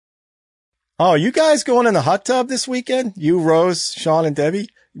Oh, you guys going in the hot tub this weekend? You, Rose, Sean, and Debbie?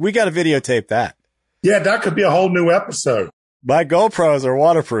 We got to videotape that. Yeah, that could be a whole new episode. My GoPros are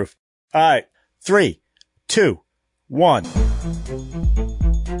waterproof. All right. 3, 2, 1.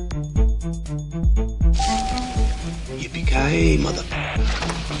 Yippee-ki-yay, mother.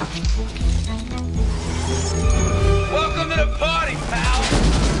 Welcome to the party, pal.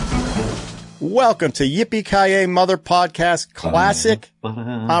 Welcome to Yippee-ki-yay Mother Podcast Classic.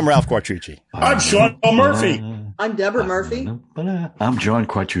 I'm Ralph Quattrucci. I'm Sean Murphy. I'm Deborah Murphy. I'm John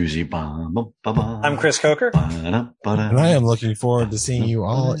Quattrucci. I'm Chris Coker. And I am looking forward to seeing you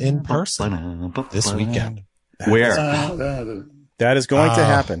all in person this weekend. Where? That is going to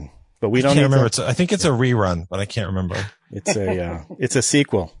happen, but we don't remember. I think it's a rerun, but I can't remember. It's a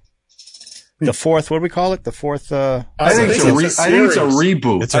sequel. The fourth, what do we call it? The fourth, I think it's a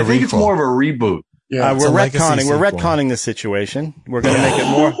reboot. I think it's more of a reboot. Yeah, we're retconning the situation. We're going to make it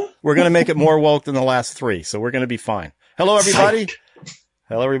more, we're going to make it more woke than the last three. So we're going to be fine. Hello, everybody.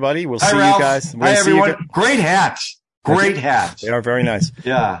 Hello, everybody. We'll see Ralph. you guys. Hi, everyone. Great hats. Great hats. They are very nice.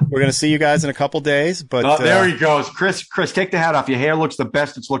 Yeah. We're going to see you guys in a couple days, but. There he goes. Chris, take the hat off. Your hair looks the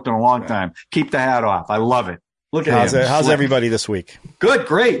best it's looked in a long time. Keep the hat off. I love it. Look at him. How's everybody this week? Good,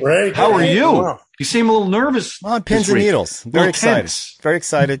 great. How are you? Wow. You seem a little nervous. On pins and needles. Very excited. Tense. Very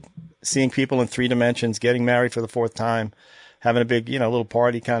excited. Seeing people in 3 dimensions, getting married for the 4th time, having a big, little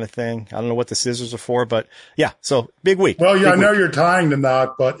party kind of thing. I don't know what the scissors are for, but yeah. So big week. Well, yeah, I know week. you're tying the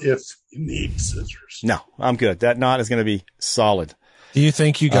knot, but if you need scissors. No, I'm good. That knot is going to be solid. Do you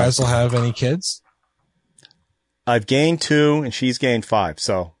think you guys will have any kids? I've gained 2 and she's gained 5.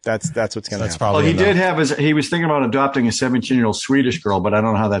 So that's what's going to happen. Probably Well, he was thinking about adopting a 17-year-old Swedish girl, but I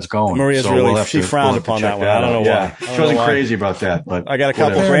don't know how that's going. Maria's she frowned upon that one. I don't know why. She wasn't crazy about that, but I got a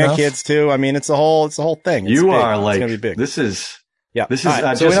couple grandkids too. I mean, it's a whole thing. It's big. Are like, it's going to be big. This is. Yeah. This is, all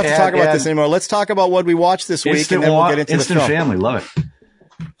right, so we don't have to talk about this anymore. Let's talk about what we watched this week and then we'll get into Instant the film. Family. Love it.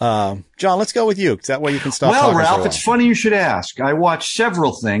 John, let's go with you. Is that way you can stop Well, talking Ralph, so long? it's funny you should ask. I watched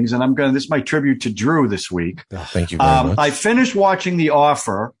several things, and this is my tribute to Drew this week. Thank you very much. I finished watching The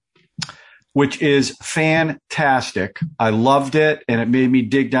Offer, which is fantastic. I loved it, and it made me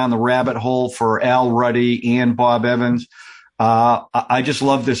dig down the rabbit hole for Al Ruddy and Bob Evans. I just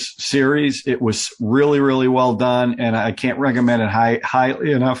love this series. It was really, really well done, and I can't recommend it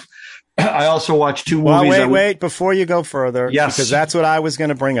highly enough. I also watched 2 movies. Well, wait, before you go further. Yes. Because that's what I was going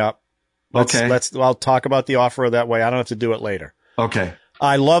to bring up. I'll talk about The Offer that way. I don't have to do it later. Okay.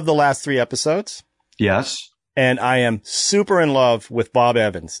 I love the last 3 episodes. Yes. And I am super in love with Bob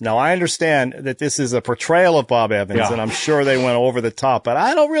Evans. Now, I understand that this is a portrayal of Bob Evans, and I'm sure they went over the top, but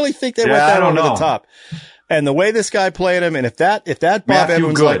I don't really think they went that over the top. And the way this guy played him, and if that Bob Matthew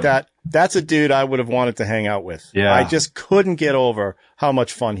Evans Good. like that, that's a dude I would have wanted to hang out with. Yeah. I just couldn't get over how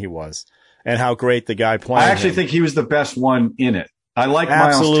much fun he was and how great the guy playing I actually him. think he was the best one in it. I like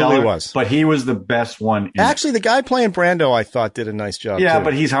Absolutely Miles Teller, was. but he was the best one in Actually, the guy playing Brando, I thought, did a nice job. it. Yeah, too.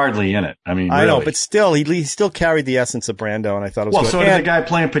 but he's hardly in it. I mean, I know, really. but still, he still carried the essence of Brando, and I thought it was Well, good. so did the guy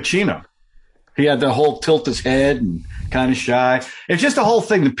playing Pacino. He had the whole tilt his head and kind of shy. It's just the whole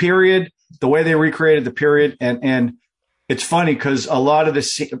thing, the period, the way they recreated the period, and it's funny because a lot of the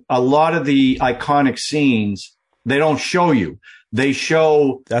iconic scenes they don't show you. They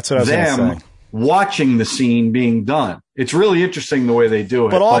show That's what I was gonna them say. watching the scene being done. It's really interesting the way they do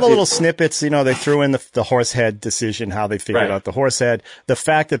it. But all the little snippets, they threw in the horse head decision, how they figured out the horse head. The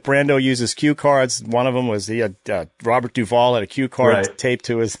fact that Brando uses cue cards. One of them was he had Robert Duvall had a cue card taped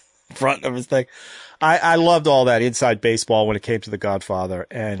to his front of his thing. I loved all that inside baseball when it came to The Godfather,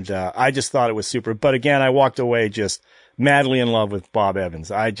 and I just thought it was super. But again, I walked away just madly in love with Bob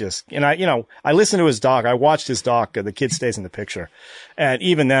Evans. I listened to his doc. I watched his doc, The Kid Stays in the Picture. And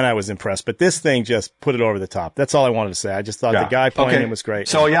even then I was impressed. But this thing just put it over the top. That's all I wanted to say. I just thought the guy playing him was great.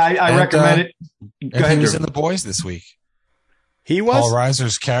 So yeah, I recommend it. Go ahead, he was Drew. in The Boys this week. He was? Paul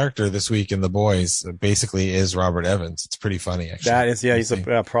Reiser's character this week in The Boys basically is Robert Evans. It's pretty funny, actually. That is, he's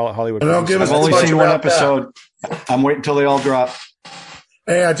a Hollywood. Don't give us I've only much seen one about that. episode. I'm waiting until they all drop.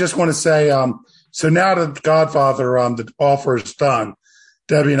 Hey, I just want to say, so now that Godfather, the offer is done,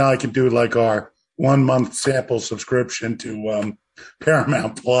 Debbie and I can do like our 1-month sample subscription to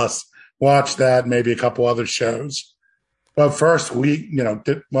Paramount Plus. Watch that, maybe a couple other shows. But first, we're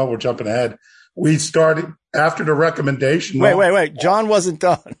jumping ahead. We started after the recommendation. Wait. John wasn't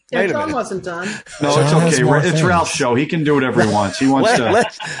done. Yeah, Wait a John minute. wasn't done. No, John has it's okay. more It's things. Ralph's show. He can do whatever he wants. He wants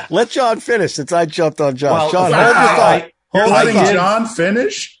to. Let John finish since I jumped on John. Well, John, I- hold your thought. You're Hold letting your thought. John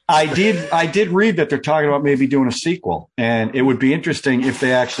finish? I did read that they're talking about maybe doing a sequel, and it would be interesting if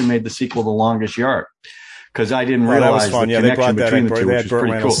they actually made the sequel The Longest Yard. because I didn't that realize was fun. the Yeah, they connection brought that between in. the two, They which had is Burt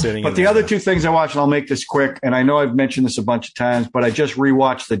pretty Reynolds cool. sitting But in the there. other two things I watched, and I'll make this quick, and I know I've mentioned this a bunch of times, but I just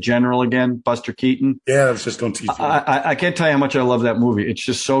rewatched The General again, Buster Keaton. Yeah, I was just on TV. I can't tell you how much I love that movie. It's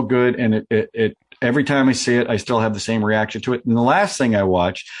just so good, and it every time I see it, I still have the same reaction to it. And the last thing I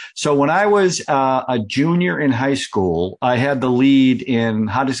watched, so when I was a junior in high school, I had the lead in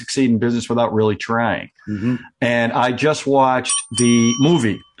How to Succeed in Business Without Really Trying. Mm-hmm. And I just watched the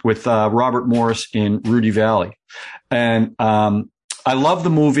movie with Robert Morris in Rudy Valley. And I love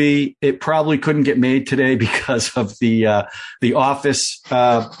the movie. It probably couldn't get made today because of the office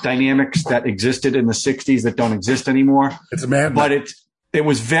dynamics that existed in the 60s that don't exist anymore. It's a man. But it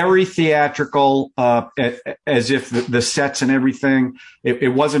was very theatrical, as if the sets and everything,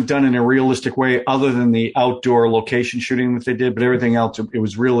 it wasn't done in a realistic way other than the outdoor location shooting that they did, but everything else, it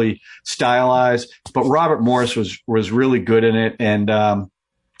was really stylized. But Robert Morris was really good in it. And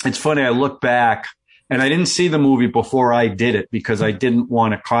it's funny, I look back, and I didn't see the movie before I did it because I didn't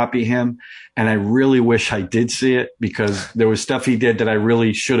want to copy him. And I really wish I did see it because there was stuff he did that I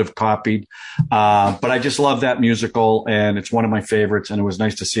really should have copied. But I just love that musical, and it's one of my favorites. And it was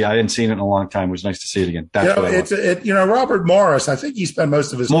nice to see. I hadn't seen it in a long time. It was nice to see it again. That's Robert Morris, I think he spent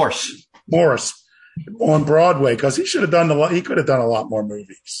most of his Morris on Broadway because he should have done he could have done a lot more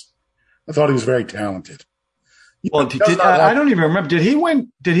movies. I thought he was very talented. Well, I don't even remember. Did he win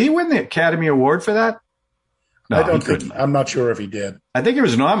the Academy Award for that? No, I don't think. I'm not sure if he did. I think he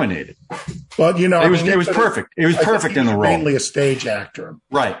was nominated. But it was perfect. It was perfect in the role. Mainly a stage actor,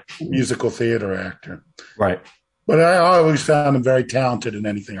 right? Musical theater actor, right? But I always found him very talented in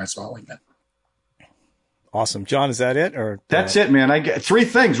anything I saw him in. Awesome, John. Is that it, or that's it, man? I get 3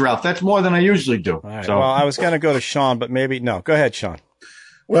 things, Ralph. That's more than I usually do. All right. So, well, I was going to go to Sean, but maybe no. Go ahead, Sean.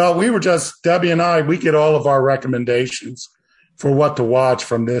 Well, Debbie and I, we get all of our recommendations for what to watch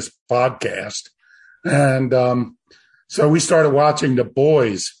from this podcast. And so we started watching The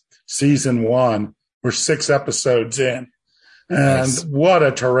Boys season 1. We're 6 episodes in. And What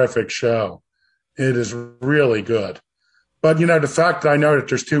a terrific show. It is really good. But, the fact that I know that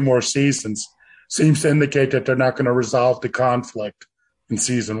there's 2 more seasons seems to indicate that they're not going to resolve the conflict in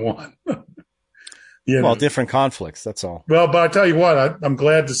season 1. Well, different conflicts, that's all. Well, but I tell you what, I'm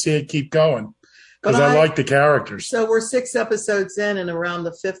glad to see it keep going because I like the characters. So we're 6 episodes in, and around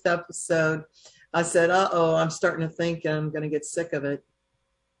the 5th episode, I said, I'm starting to think I'm going to get sick of it.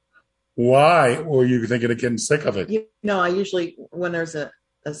 Why were you thinking of getting sick of it? I usually, when there's a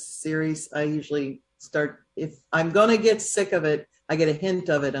series, I usually start, if I'm going to get sick of it, I get a hint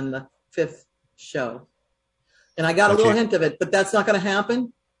of it on the 5th show. And I got a little hint of it, but that's not going to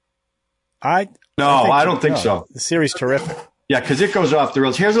happen. I don't think so. The series terrific. Yeah, because it goes off the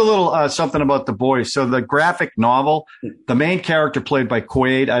rails. Here's a little something about The Boys. So the graphic novel, the main character played by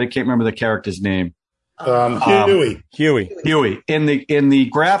Quaid, I can't remember the character's name. Huey. In the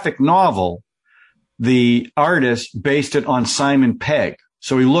graphic novel, the artist based it on Simon Pegg.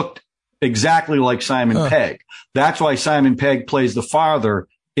 So he looked exactly like Simon Pegg. That's why Simon Pegg plays the father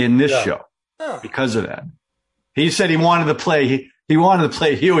in this show because of that. He said he wanted to play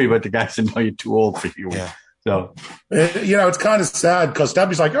Huey, but the guy said, no, you're too old for Huey. Yeah. So, it's kind of sad because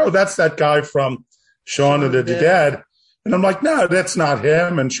Debbie's like, oh, that's that guy from Shaun of the Dead. And I'm like, no, that's not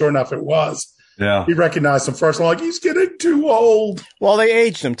him. And sure enough, it was. Yeah. He recognized him first. I'm like, he's getting too old. Well, they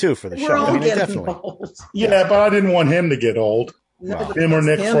aged him too for the show. All definitely. Old. Yeah, but I didn't want him to get old. No, him or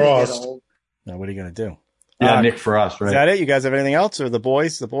Nick Frost. Now, what are you going to do? Yeah, Nick Frost, right? Is that it? You guys have anything else? Or The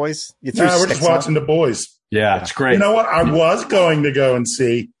Boys? No, we're just watching The Boys. Yeah, it's great. You know what? I was going to go and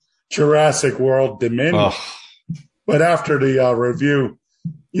see Jurassic World Dominion. But after the review,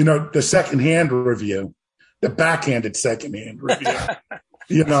 the secondhand review, the backhanded secondhand review,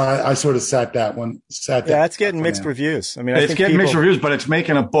 I sort of sat that one. Yeah, it's getting mixed reviews. I mean, it's getting mixed reviews, but it's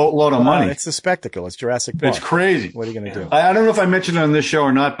making a boatload of money. It's a spectacle. It's Jurassic Park. It's crazy. What are you going to do? I don't know if I mentioned it on this show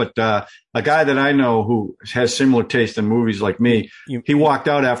or not, but a guy that I know who has similar taste in movies like me, he walked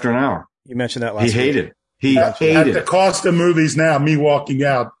out after an hour. You mentioned that last week. He hated it. He hated it. At the cost of movies now, me walking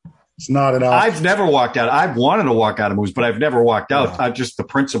out, it's not enough. I've never walked out. I've wanted to walk out of movies, but I've never walked out. No. Just the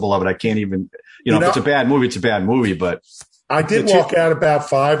principle of it. I can't even, if it's a bad movie, it's a bad movie, but. I did walk out about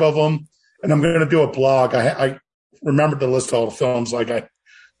 5 of them, and I'm going to do a blog. I remembered to list all the films like I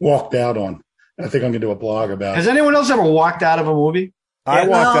walked out on. I think I'm going to do a blog about it. Has anyone else ever walked out of a movie? I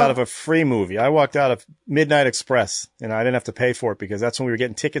walked out of a free movie. I walked out of Midnight Express, and I didn't have to pay for it because that's when we were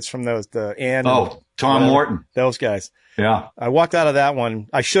getting tickets from Tom Morton. Those guys. Yeah. I walked out of that one.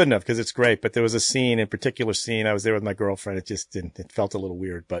 I shouldn't have because it's great, but there was a particular scene. I was there with my girlfriend. It just didn't. It felt a little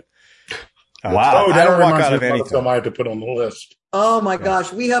weird, but. Wow. I don't walk out of anything. I have to put on the list. Oh my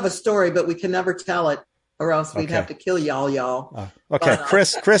gosh. We have a story, but we can never tell it or else we'd have to kill y'all. Okay, But,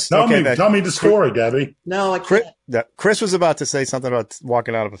 Chris. Tell me the story, Debbie. No, I can't. Chris was about to say something about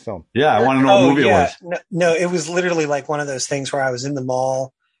walking out of a film. Yeah, I want to know what movie it was. No, it was literally like one of those things where I was in the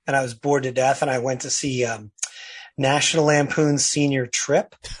mall and I was bored to death, and I went to see National Lampoon's Senior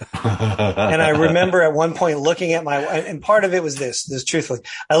Trip. And I remember at one point looking at and part of it was this truthfully,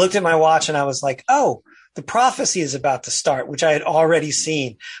 I looked at my watch and I was like, oh, The Prophecy is about to start, which I had already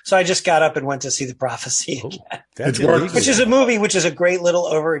seen. So I just got up and went to see The Prophecy again. Which is a movie, which is a great little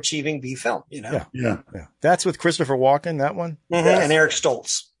overachieving B film, you know? Yeah. That's with Christopher Walken, that one? Mm-hmm. Yes. And Eric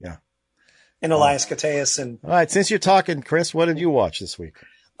Stoltz. Yeah. And Elias Koteas. And all right, since you're talking, Chris, what did you watch this week?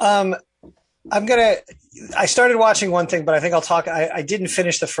 I started watching one thing, but I think I'll talk. I didn't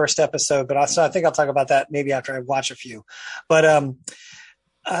finish the first episode, but I think I'll talk about that maybe after I watch a few. But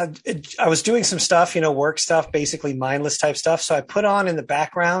I was doing some stuff, work stuff, basically mindless type stuff. So I put on in the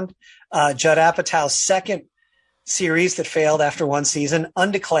background Judd Apatow's second series that failed after one season,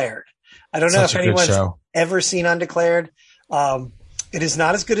 Undeclared. I don't know if anyone's ever seen Undeclared. It is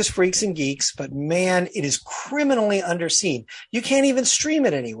not as good as Freaks and Geeks, but man, it is criminally underseen. You can't even stream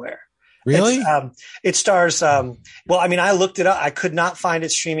it anywhere. Really? It stars, I looked it up. I could not find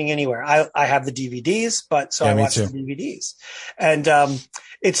it streaming anywhere. I have the DVDs, I watched the DVDs. And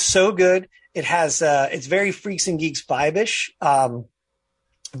it's so good. It has, it's very Freaks and Geeks vibe-ish.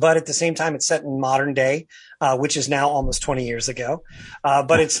 But at the same time, it's set in modern day, which is now almost 20 years ago.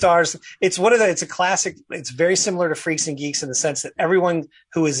 But it stars, it's a classic. It's very similar to Freaks and Geeks in the sense that everyone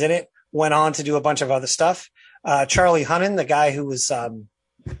who is in it went on to do a bunch of other stuff. Charlie Hunnam, the guy who was,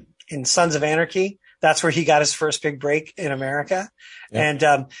 in Sons of Anarchy, that's where he got his first big break in America. Yep.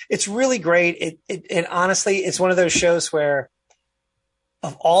 And it's really great. And honestly, it's one of those shows where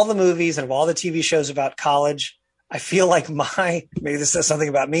of all the movies and of all the TV shows about college, I feel like maybe this says something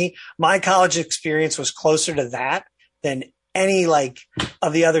about me, my college experience was closer to that than any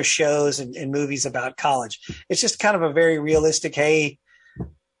of the other shows and movies about college. It's just kind of a very realistic, hey,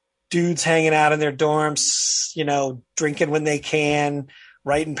 dudes hanging out in their dorms, drinking when they can,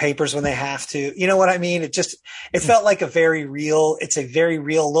 writing papers when they have to, you know what I mean? It felt like it's a very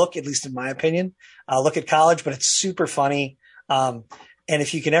real look, at least in my opinion, look at college, but it's super funny. And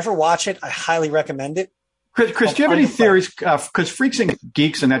if you can ever watch it, I highly recommend it. Chris, do you have any theories? Because Freaks and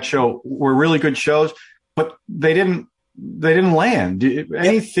Geeks and that show were really good shows, but they didn't land.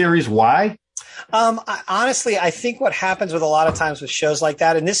 Any theories why? Honestly, I think what happens with a lot of times with shows like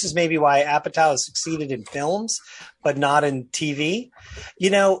that, and this is maybe why Apatow has succeeded in films, but not in TV.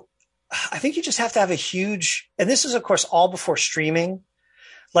 I think you just have to have a huge, and this is of course all before streaming.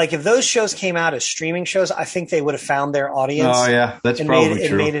 If those shows came out as streaming shows, I think they would have found their audience. Oh yeah, that's probably true.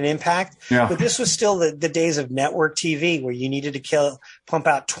 And made an impact. Yeah. But this was still the days of network TV where you needed to pump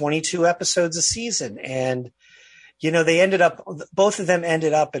out 22 episodes a season. And, both of them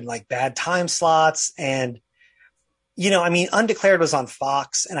ended up in bad time slots. And, Undeclared was on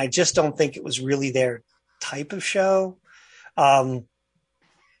Fox, and I just don't think it was really their type of show.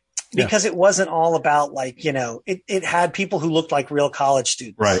 Because it wasn't all about it had people who looked like real college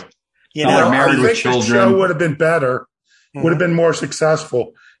students. Right. I think the show would have been better, would have been more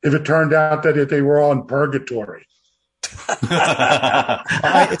successful if it turned out that they were all in purgatory.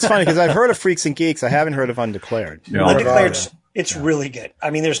 It's funny because I've heard of Freaks and Geeks. I haven't heard of Undeclared. No. Undeclared, it's really good. I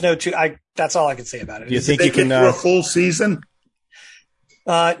mean, there's that's all I can say about it. Do you think you can for a full season?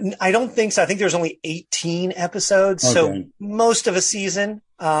 I don't think so. I think there's only 18 episodes, so most of a season.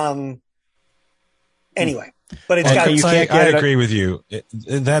 Anyway, but it's got. I agree with you.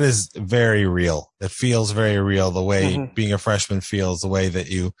 That is very real. It feels very real. The way being a freshman feels, the way that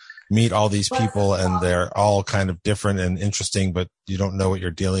you meet all these people and they're all kind of different and interesting, but you don't know what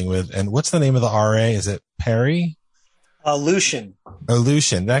you're dealing with. And what's the name of the RA? Is it Perry? Lucian.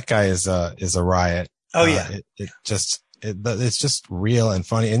 Lucian. That guy is a riot. Oh yeah. It's just real and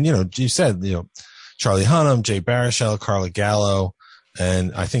funny. And, you said, Charlie Hunnam, Jay Baruchel, Carla Gallo,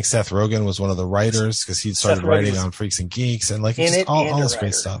 and I think Seth Rogen was one of the writers because he started writing on Freaks and Geeks and all this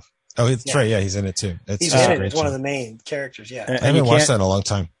great stuff. Oh, it's right. Yeah, he's in it too. He's in it. It's one of the main characters. Yeah. I haven't watched that in a long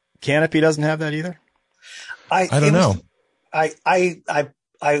time. Canopy doesn't have that either? I don't know. I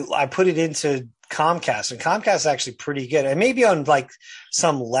put it into Comcast, and Comcast is actually pretty good. And maybe on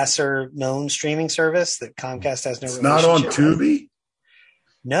some lesser known streaming service that Comcast has no relationship with. Not on Tubi?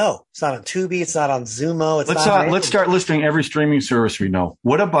 No, it's not on Tubi. It's not on Zumo. Let's start listing every streaming service we know.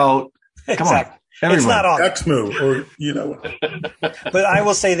 What about, come on. Everyone. It's not on Xmoo or, But I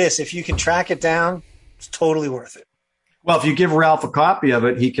will say this, if you can track it down, it's totally worth it. Well, if you give Ralph a copy of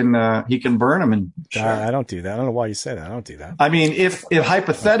it, he can burn them. And I don't do that. I don't know why you said that. I don't do that. I mean, if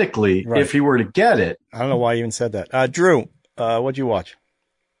hypothetically, right. if he were to get it, I don't know why you even said that. Drew, what'd you watch?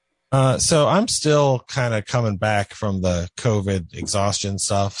 So I'm still kind of coming back from the COVID exhaustion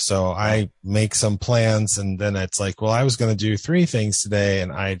stuff. So I make some plans and then it's like, well, I was going to do 3 things today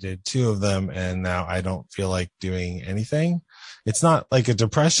and I did 2 of them. And now I don't feel like doing anything. It's not like a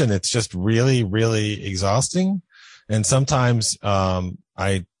depression. It's just really, really exhausting. And sometimes,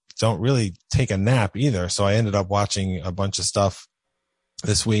 I don't really take a nap either. So I ended up watching a bunch of stuff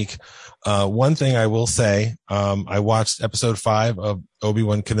this week. One thing I will say, I watched episode 5 of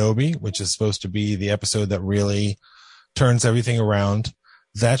Obi-Wan Kenobi, which is supposed to be the episode that really turns everything around.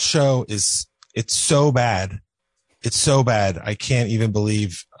 That show it's so bad. It's so bad. I can't even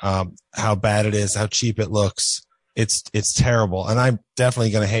believe, how bad it is, how cheap it looks. It's terrible. And I'm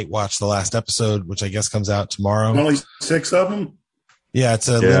definitely going to hate watch the last episode, which I guess comes out tomorrow. Only 6 of them? Yeah, it's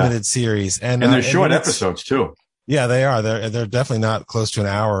a limited series. And they're short episodes too. Yeah, they are. They're definitely not close to an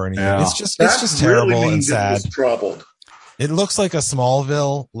hour or anything. Yeah. It's just terrible really and sad. Troubled. It looks like a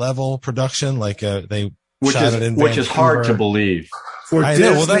Smallville level production, like which is hard to believe. I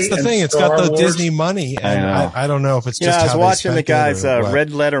know. Well, that's the thing. It's got the Disney money, and I don't know if it's just. I was watching the guys.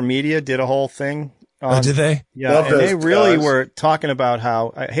 Red Letter Media did a whole thing. Did they? Yeah, and they really were talking about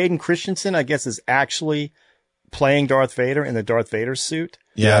how Hayden Christensen, I guess, is actually playing Darth Vader in the Darth Vader suit.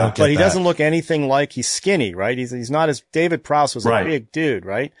 Yeah, but he doesn't look anything like he's skinny, right? He's not as David Prowse was a big dude,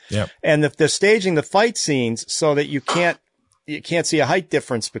 right? Yeah. And they're staging the fight scenes so that you can't see a height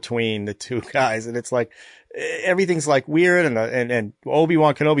difference between the 2 guys, and it's like everything's like weird, and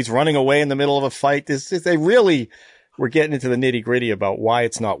Obi-Wan Kenobi's running away in the middle of a fight. They really were getting into the nitty gritty about why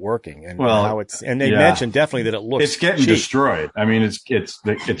it's not working and how and they mentioned definitely that it looks it's getting cheap. Destroyed. I mean, it's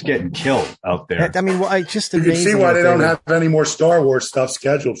getting killed out there. I mean, I just you can see why they don't have any more Star Wars stuff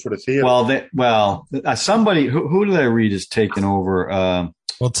scheduled for the theater. Well, somebody who did I read is taking over?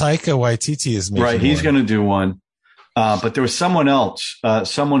 Taika Waititi is making He's going to do one. But there was someone else,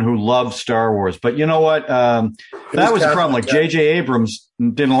 someone who loved Star Wars. But you know what? That was the problem. Like J.J. Abrams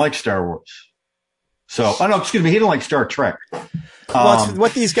didn't like Star Wars. So, he didn't like Star Trek.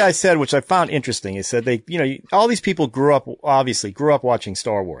 What these guys said, which I found interesting, is that all these people grew up watching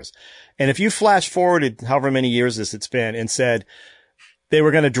Star Wars. And if you flash forwarded however many years it's been and said they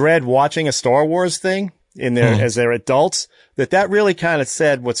were going to dread watching a Star Wars thing as they're adults, that really kind of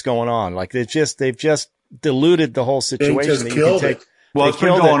said what's going on. Like they've just diluted the whole situation. They just it. Well, it's been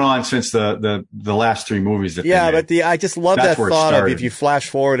going on since the last 3 movies that they made. But I just love that thought of if you flash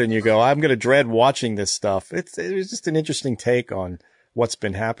forward and you go, I'm going to dread watching this stuff. It was just an interesting take on what's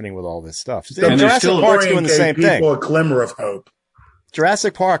been happening with all this stuff. And Jurassic Park's doing the same thing. People a glimmer of hope.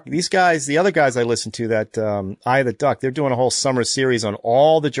 Jurassic Park, these guys, the other guys I listened to, that Eye of the Duck, they're doing a whole summer series on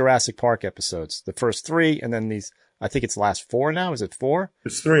all the Jurassic Park episodes. The first 3, and then these, I think it's last 4 now. Is it 4?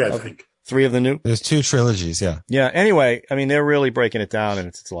 It's 3, I think. 3 of the new. There's 2 trilogies, yeah. Yeah. Anyway, I mean, they're really breaking it down, and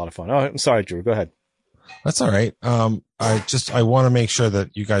it's a lot of fun. Oh, I'm sorry, Drew. Go ahead. That's all right. I want to make sure that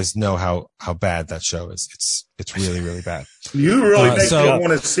you guys know how bad that show is. It's really, really bad. You really make me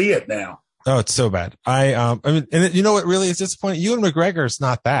want to see it now. Oh, it's so bad. I mean, and you know what really is disappointing? Ewan McGregor's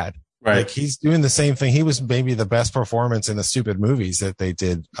not bad. Right. Like he's doing the same thing. He was maybe the best performance in the stupid movies that they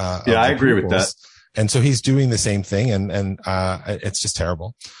did. I agree with that. And so he's doing the same thing and it's just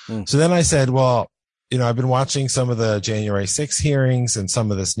terrible. So then I said, well, I've been watching some of the January 6th hearings and some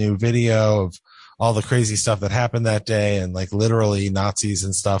of this new video of all the crazy stuff that happened that day and like literally Nazis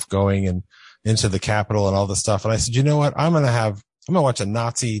and stuff going and into the Capitol and all this stuff. And I said, you know what? I'm going to watch a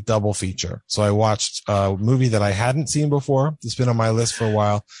Nazi double feature. So I watched a movie that I hadn't seen before. It's been on my list for a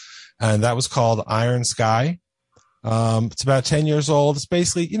while. And that was called Iron Sky. It's about 10 years old. It's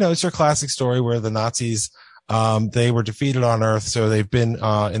basically, it's your classic story where the Nazis, they were defeated on Earth. So they've been,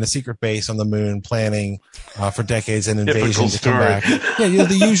 in a secret base on the moon planning, for decades an invasion to come back. Yeah.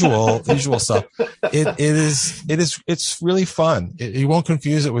 The usual stuff. It's really fun. You won't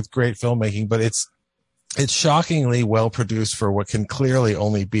confuse it with great filmmaking, but it's shockingly well produced for what can clearly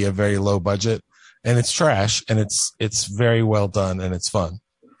only be a very low budget, and it's trash and it's very well done and it's fun.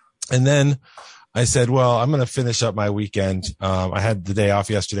 And then I said, well, I'm going to finish up my weekend. I had the day off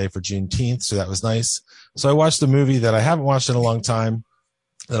yesterday for Juneteenth, so that was nice. So I watched a movie that I haven't watched in a long time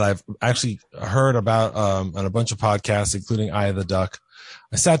that I've actually heard about, on a bunch of podcasts, including Eye of the Duck.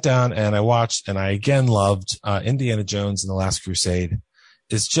 I sat down and I watched, and I again loved, Indiana Jones and the Last Crusade.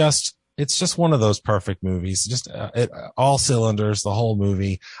 It's just one of those perfect movies. Just all cylinders, the whole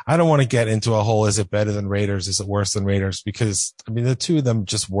movie. I don't want to get into a whole, is it better than Raiders? Is it worse than Raiders? Because, I mean, the two of them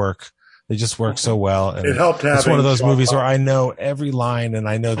just work. They just work so well. And it helped having it's one of those Sean movies Connery. where I know every line and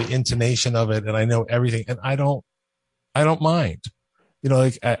I know the intonation of it and I know everything, and I don't mind. You know,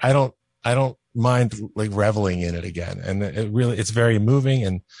 like I don't mind like reveling in it again. And it's very moving,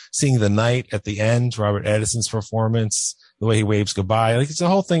 and seeing the night at the end, Robert Edison's performance, the way he waves goodbye, like the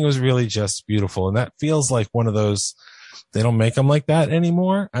whole thing was really just beautiful. And that feels like one of those, they don't make them like that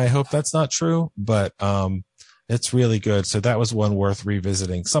anymore. I hope that's not true, but, it's really good. So that was one worth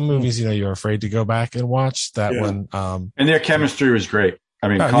revisiting. Some movies, you know, you're afraid to go back and watch. That one. And their chemistry was great. I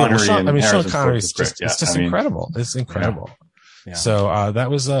mean, Connery Sean Connery is just, it's just incredible. It's incredible. Yeah. So, that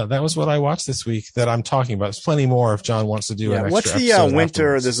was what I watched this week that I'm talking about. There's plenty more if John wants to do an extra what's the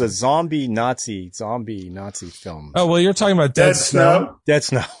winter? afterwards. There's a zombie Nazi film. Oh, well, you're talking about Dead Snow. Dead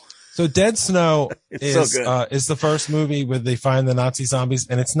Snow. So Dead Snow is so good. Is the first movie where they find the Nazi zombies,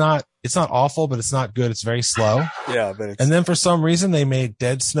 and it's not awful, but it's not good. It's very slow. Yeah, but and then for some reason they made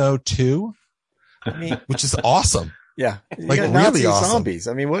Dead Snow 2, which is awesome. Yeah, like really Nazi awesome. Zombies.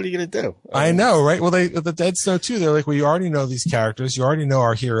 I mean, what are you gonna do? I know, right? Well, the Dead Snow 2, they're like, well, you already know these characters, you already know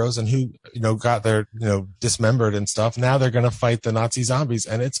our heroes and who got their dismembered and stuff. Now they're gonna fight the Nazi zombies,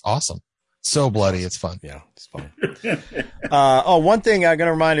 and it's awesome. So bloody, it's fun. Yeah, it's fun. One thing I'm going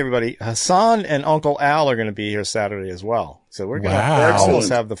to remind everybody: Hassan and Uncle Al are going to be here Saturday as well. So we're going to almost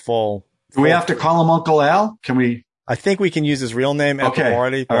have the full. Do we have to call him Uncle Al? Can we? I think we can use his real name, Ethel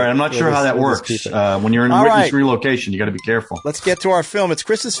Marty. All right, I'm not sure how that works. When you're in witness relocation, you got to be careful. Let's get to our film. It's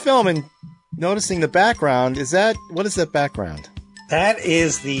Chris's film, and noticing the background, what is that background? That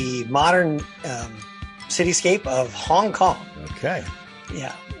is the modern cityscape of Hong Kong. Okay.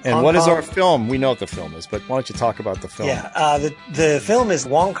 Yeah. And what is our film? We know what the film is, but why don't you talk about the film? Yeah, the film is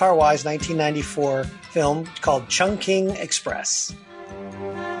Wong Kar-wai's 1994 film called Chungking Express.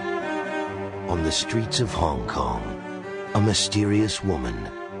 On the streets of Hong Kong, a mysterious woman,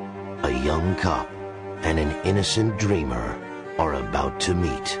 a young cop, and an innocent dreamer are about to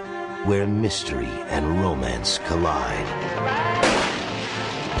meet, where mystery and romance collide.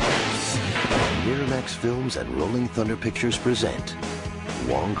 Miramax Films and Rolling Thunder Pictures present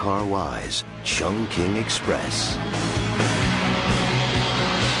Wong Kar-wai's Chungking Express.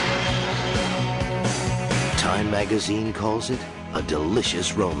 Time magazine calls it a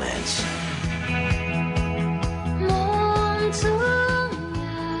delicious romance.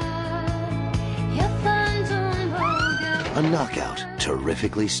 A knockout,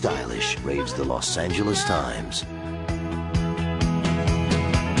 terrifically stylish, raves the Los Angeles Times.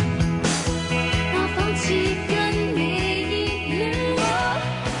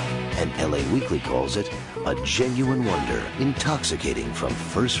 And LA Weekly calls it a genuine wonder, intoxicating from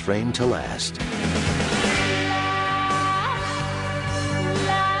first frame to last.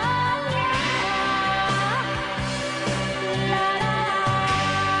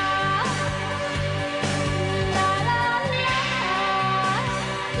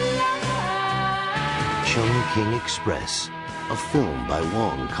 Chungking Express, a film by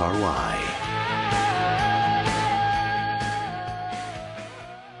Wong Kar-wai.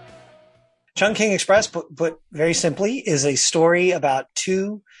 Chungking Express, put very simply, is a story about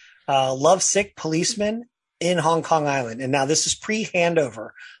two lovesick policemen in Hong Kong Island. And now this is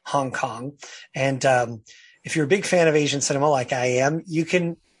pre-handover Hong Kong. And if you're a big fan of Asian cinema like I am, you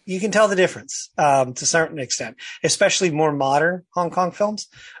can tell the difference to a certain extent, especially more modern Hong Kong films.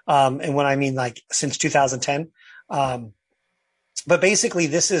 And when I mean like since 2010. But basically,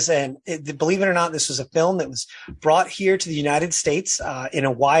 this is believe it or not, this was a film that was brought here to the United States in a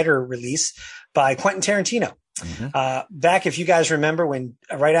wider release by Quentin Tarantino. Mm-hmm. Back, if you guys remember, when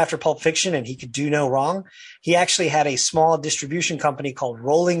right after Pulp Fiction and He Could Do No Wrong, he actually had a small distribution company called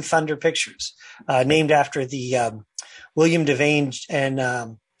Rolling Thunder Pictures, named after the William Devane and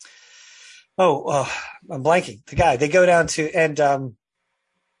I'm blanking. The guy they go down to and.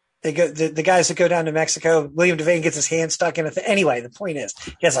 The guys that go down to Mexico, William Devane gets his hand stuck in a thing. Anyway, the point is,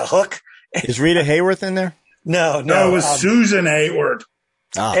 he has a hook. Is Rita Hayworth in there? No, it was Susan Hayward.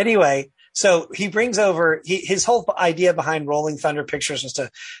 Anyway, so he brings over his whole idea behind Rolling Thunder Pictures was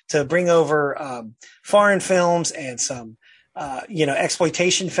to bring over foreign films and some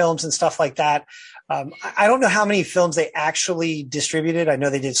exploitation films and stuff like that. I don't know how many films they actually distributed. I know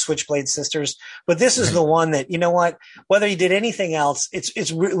they did Switchblade Sisters, but this is the one that, you know what, whether he did anything else,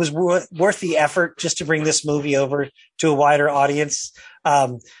 it was worth the effort just to bring this movie over to a wider audience.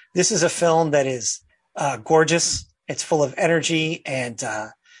 This is a film that is gorgeous. It's full of energy and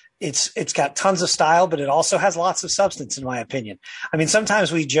it's got tons of style, but it also has lots of substance, in my opinion. I mean,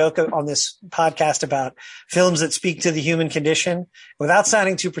 sometimes we joke on this podcast about films that speak to the human condition without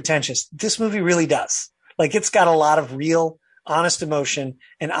sounding too pretentious. This movie really does. Like, it's got a lot of real honest emotion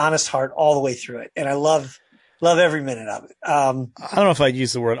and honest heart all the way through it. And I love every minute of it. I don't know if I'd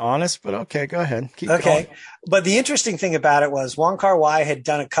use the word honest, but okay, go ahead. Keep going. But the interesting thing about it was Wong Kar-wai had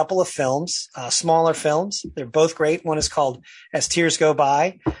done a couple of films, smaller films. They're both great. One is called As Tears Go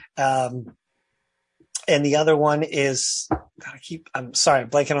By. And the other one is, I'm sorry, I'm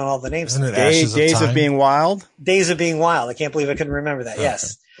blanking on all the names. Isn't it Days of Being Wild? Days of Being Wild. I can't believe I couldn't remember that. Okay.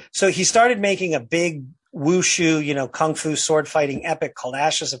 Yes. So he started making a big wushu, kung fu sword fighting epic called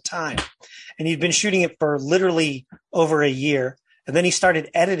Ashes of Time. And he'd been shooting it for literally over a year. And then he started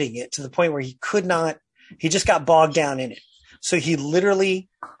editing it to the point where he just got bogged down in it. So he literally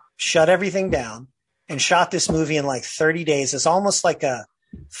shut everything down and shot this movie in like 30 days. It's almost like a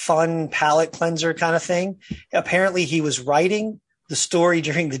fun palate cleanser kind of thing. Apparently he was writing the story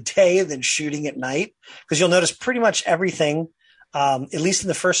during the day and then shooting at night, because you'll notice pretty much everything, at least in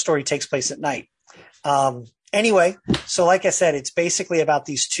the first story, takes place at night. Anyway, so like I said, it's basically about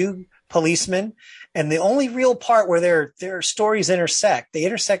these two policemen, and the only real part where their stories intersect, they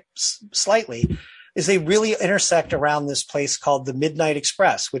intersect slightly, is they really intersect around this place called the Midnight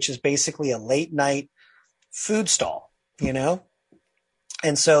Express, which is basically a late night food stall,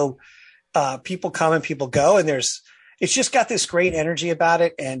 And so people come and people go, and it's just got this great energy about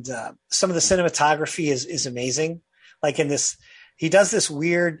it. And some of the cinematography is amazing. Like in this, he does this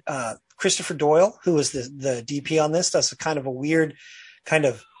weird, Christopher Doyle, who was the DP on this, does a kind of a weird kind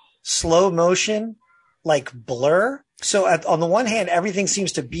of slow motion, like blur. So on the one hand, everything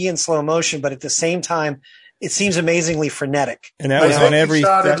seems to be in slow motion, but at the same time, it seems amazingly frenetic. And that was on every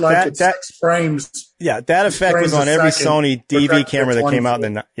that 6 frames. Yeah, that effect was on every Sony DV camera that came out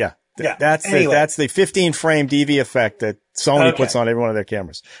in the that's the 15 frame DV effect that Sony puts on every one of their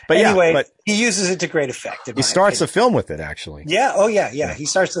cameras. But he uses it to great effect. He starts the film with it, actually. Yeah. Oh yeah. He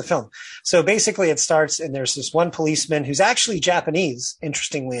starts the film. So basically it starts, and there's this one policeman who's actually Japanese,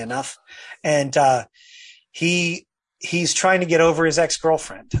 interestingly enough. And, he's trying to get over his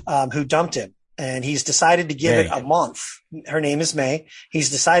ex-girlfriend, who dumped him. And he's decided to give it a month. Her name is May.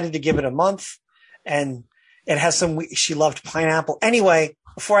 He's decided to give it a month, and it has she loved pineapple. Anyway,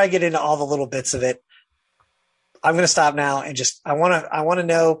 before I get into all the little bits of it, I'm going to stop now and I want to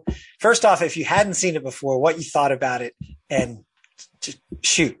know, first off, if you hadn't seen it before, what you thought about it, and just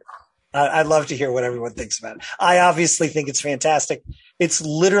shoot. I'd love to hear what everyone thinks about it. I obviously think it's fantastic. It's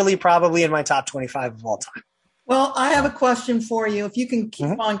literally probably in my top 25 of all time. Well, I have a question for you. If you can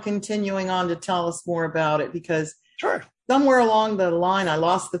keep on continuing on to tell us more about it, because somewhere along the line, I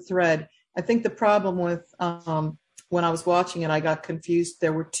lost the thread. I think the problem with when I was watching it, I got confused.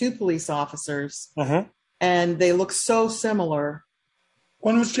 There were 2 police officers, and they look so similar.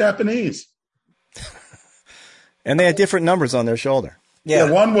 One was Japanese. And they had different numbers on their shoulder.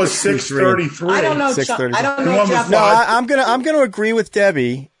 Yeah, one was 633. I don't know. 633. No, I'm gonna agree with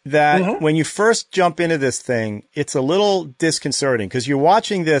Debbie that when you first jump into this thing, it's a little disconcerting because you're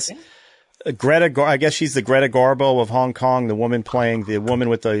watching this. I guess she's the Greta Garbo of Hong Kong, the woman playing the woman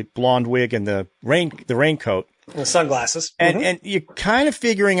with the blonde wig and the raincoat. The sunglasses. And you're kind of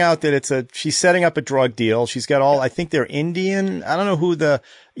figuring out that she's setting up a drug deal. She's got I think they're Indian. I don't know who the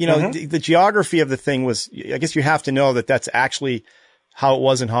geography of the thing was. I guess you have to know that that's actually how it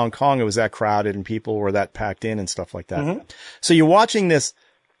was in Hong Kong. It was that crowded and people were that packed in and stuff like that. So you're watching this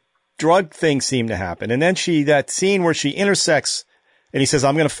drug thing seem to happen. And then that scene where she intersects and he says,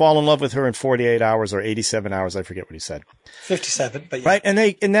 I'm going to fall in love with her in 48 hours or 87 hours. I forget what he said. 57, but yeah. Right.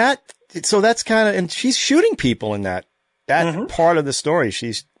 And so that's kind of, and she's shooting people in that part of the story.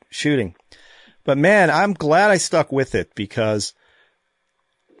 She's shooting, but man, I'm glad I stuck with it because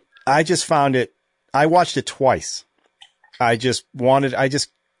I just found it, I watched it twice. I just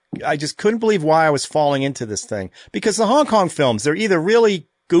couldn't believe why I was falling into this thing because the Hong Kong films, they're either really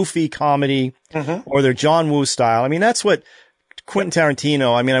goofy comedy or they're John Woo style. I mean, that's what Quentin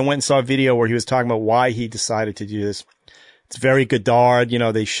Tarantino, I went and saw a video where he was talking about why he decided to do this. It's very Godard,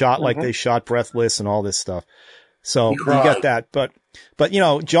 they shot like they shot Breathless and all this stuff. So you got that. But,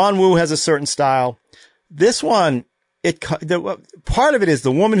 John Woo has a certain style. This one, part of it is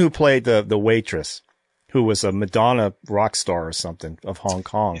the woman who played the waitress, who was a Madonna rock star or something of Hong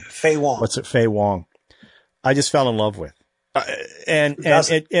Kong. Faye Wong. What's it? Faye Wong. I just fell in love with. And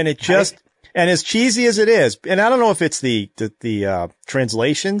it just, and as cheesy as it is, and I don't know if it's the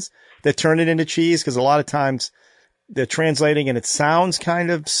translations that turn it into cheese, because a lot of times they're translating and it sounds kind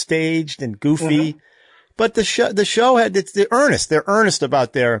of staged and goofy, but the show they're earnest. They're earnest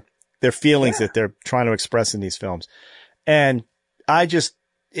about their feelings that they're trying to express in these films. And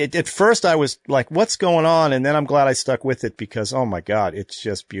at first I was like, what's going on? And then I'm glad I stuck with it because, oh my God, it's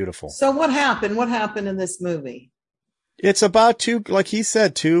just beautiful. So what happened? What happened in this movie? It's about two, like he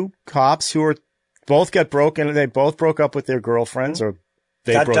said, two cops who are both got broken. They both broke up with their girlfriends, or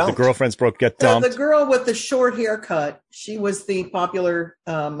the girlfriends get dumped. The girl with the short haircut, she was the popular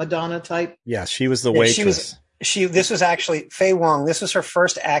Madonna type. Yeah, she was the waitress. This was actually Faye Wong. This was her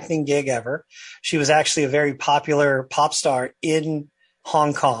first acting gig ever. She was actually a very popular pop star in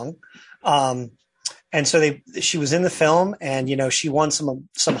Hong Kong. And so she was in the film, and, you know, she won some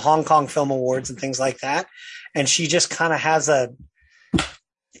Hong Kong Film Awards and things like that. And she just kind of has an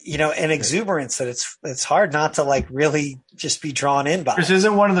exuberance that it's hard not to like really just be drawn in by. This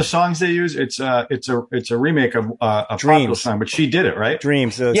isn't one of the songs they use. It's a remake of a popular song, but she did it, right?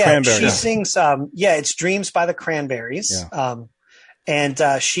 Dreams, Cranberries. She sings, it's Dreams by the Cranberries.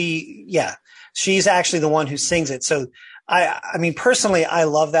 Yeah. She's actually the one who sings it. So I mean, personally, I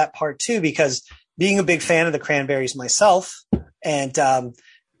love that part too, because being a big fan of the Cranberries myself, and,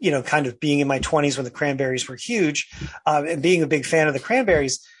 kind of being in my 20s when the Cranberries were huge, and being a big fan of the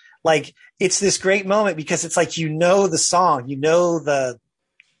Cranberries, like, it's this great moment because it's like, the song, the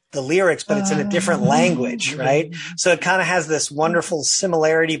lyrics, but it's in a different language, right? So it kind of has this wonderful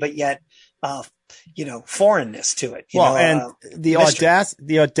similarity, but yet, foreignness to it.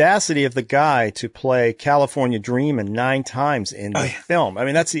 The audacity of the guy to play California Dreamin' 9 times in the film. I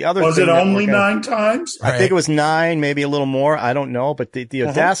mean, that's the other thing. Was it only 9 times? I think it was 9, maybe a little more. I don't know. But the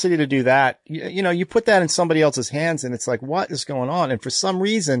audacity to do that, you put that in somebody else's hands and it's like, what is going on? And for some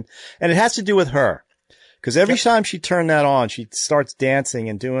reason, and it has to do with her. Because every time she turned that on, she starts dancing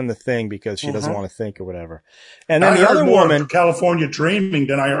and doing the thing because she doesn't want to think or whatever. And then the other woman, California Dreaming,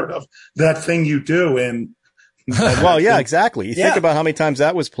 than I heard of That Thing You Do in. Well, yeah, exactly. You think about how many times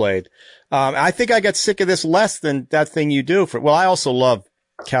that was played. I think I got sick of this less than That Thing You Do. I also love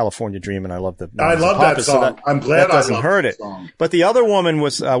California Dreaming. I love that song. So I'm glad that doesn't hurt it. But the other woman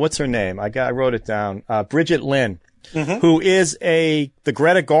was, what's her name? I wrote it down. Bridget Lin. Who is the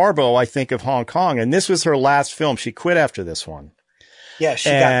Greta Garbo, I think, of Hong Kong. And this was her last film. She quit after this one. Yeah, she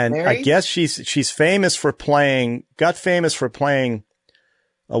got married. I guess she's famous for playing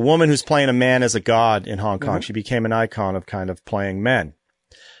a woman who's playing a man as a god in Hong Kong. She became an icon of kind of playing men.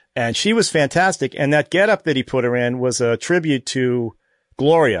 And she was fantastic. And that getup that he put her in was a tribute to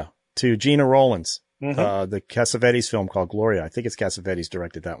Gloria, to Gina Rowlands, the Cassavetes film called Gloria. I think it's Cassavetes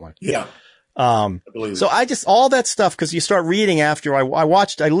directed that one. Yeah. So all that stuff, cause you start reading after I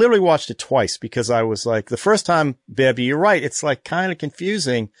literally watched it twice because I was like, the first time, Bebby, you're right. It's like kind of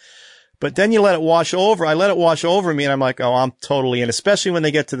confusing, but then you let it wash over. I let it wash over me and I'm like, oh, I'm totally in, especially when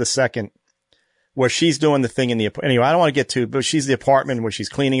they get to the second where she's doing the thing anyway, I don't want to get to, but she's the apartment where she's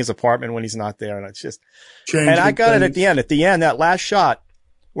cleaning his apartment when he's not there. And it's just, and I got it at the end, that last shot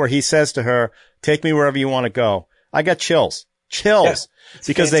where he says to her, take me wherever you want to go. I got chills.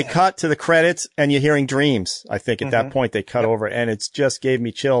 Because they cut to the credits and you're hearing Dreams. I think at that point they cut over and it's just gave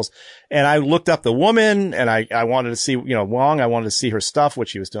me chills. And I looked up the woman and I wanted to see, Wong. I wanted to see her stuff, what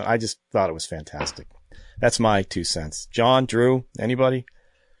she was doing. I just thought it was fantastic. That's my 2 cents. John, Drew, anybody?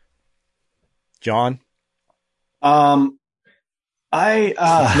 John? No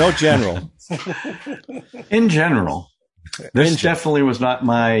general. In general. This definitely was not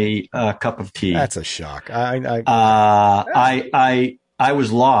my cup of tea. That's a shock. I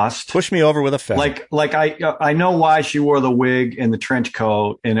was lost. Push me over with a feather. I know why she wore the wig and the trench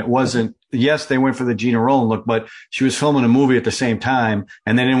coat, and it wasn't. Yes, they went for the Gina Rowland look, but she was filming a movie at the same time,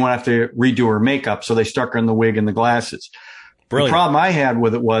 and they didn't want to have to redo her makeup, so they stuck her in the wig and the glasses. Brilliant. The problem I had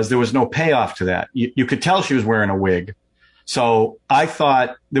with it was there was no payoff to that. You could tell she was wearing a wig, so I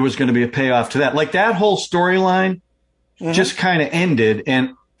thought there was going to be a payoff to that. Like that whole storyline. Just kind of ended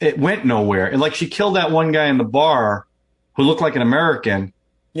and it went nowhere. And like she killed that one guy in the bar who looked like an American.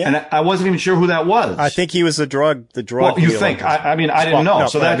 Yeah. And I wasn't even sure who that was. I think he was the drug. Well, you think? I didn't know.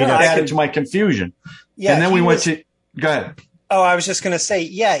 So that added to my confusion. Yeah. And then we went to, go ahead. Oh, I was just going to say,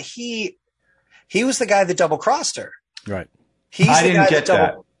 yeah, he was the guy that double crossed her. Right. I didn't get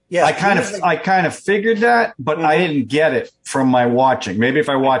that. Yeah. I kind of figured that, but I didn't get it from my watching. Maybe if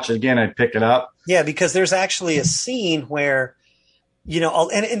I watch it again, I'd pick it up. Yeah, because there's actually a scene where,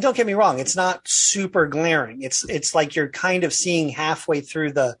 and don't get me wrong, it's not super glaring. It's like you're kind of seeing halfway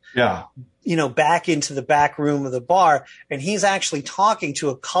through back into the back room of the bar, and he's actually talking to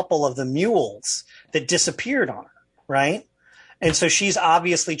a couple of the mules that disappeared on her, right? And so she's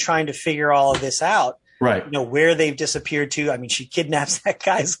obviously trying to figure all of this out. Right. Where they've disappeared to. I mean, she kidnaps that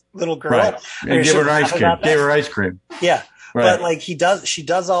guy's little girl. Right. And give her ice cream. Gave her ice cream. Yeah. Right. But like she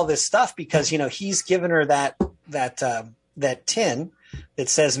does all this stuff because, he's given her that tin that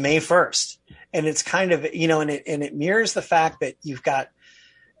says May 1st. And it's kind of, and it mirrors the fact that you've got,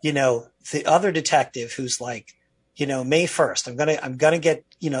 the other detective who's like, May 1st, I'm going to get,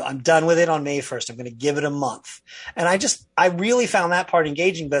 I'm done with it on May 1st. I'm going to give it a month. And I really found that part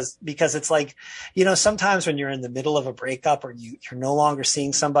engaging because it's like, sometimes when you're in the middle of a breakup or you're no longer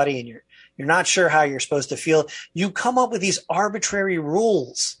seeing somebody and you're not sure how you're supposed to feel, you come up with these arbitrary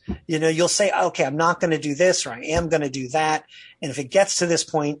rules. You'll say, okay, I'm not going to do this, or I am going to do that. And if it gets to this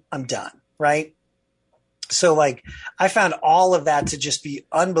point, I'm done. Right. So like, I found all of that to just be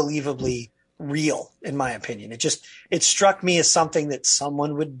unbelievably real, in my opinion. It struck me as something that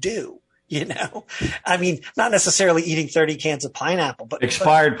someone would do, I mean, not necessarily eating 30 cans of pineapple, but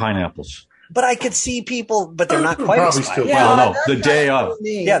expired pineapples. But I could see people, but they're not quite Probably expired. still. Yeah, well, no, the day of.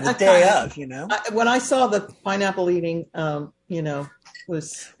 Yeah, the day of, when I saw the pineapple eating,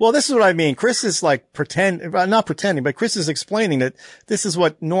 was. Well, this is what I mean. Chris is like not pretending, but Chris is explaining that this is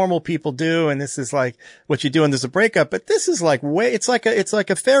what normal people do. And this is like what you do when there's a breakup. But this is like it's like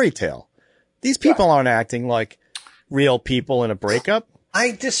a fairy tale. These people aren't acting like real people in a breakup.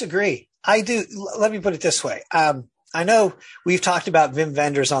 I disagree. I do. Let me put it this way. I know we've talked about Wim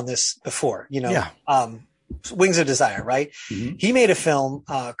Wenders on this before, Wings of Desire, right? Mm-hmm. He made a film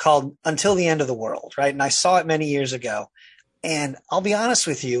called Until the End of the World, right? And I saw it many years ago. And I'll be honest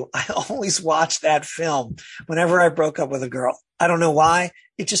with you, I always watched that film whenever I broke up with a girl. I don't know why.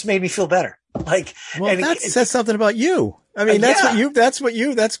 It just made me feel better. Like, well, that says something about you. I mean, that's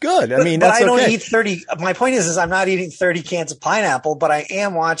good. I mean, but that's I don't okay. eat 30. My point is I'm not eating 30 cans of pineapple, but I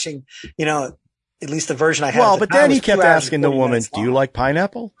am watching, at least the version I had. Well, but then he kept asking the woman, do you like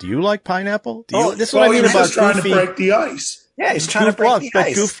pineapple? Do you like pineapple? This is what I mean about trying to break the ice. Yeah, he's trying to break the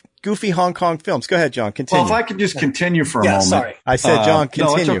ice. Goofy Hong Kong films. Go ahead, John. Continue. Well, if I could just continue for a moment. Sorry. I said, John,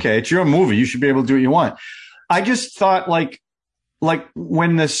 continue. No, it's okay. It's your movie. You should be able to do what you want. I just thought like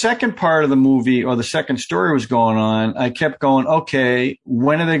when the second part of the movie or the second story was going on, I kept going, okay,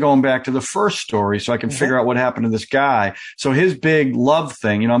 when are they going back to the first story so I can figure out what happened to this guy? So his big love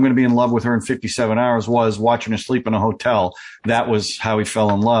thing, I'm going to be in love with her in 57 hours was watching her sleep in a hotel. That was how he fell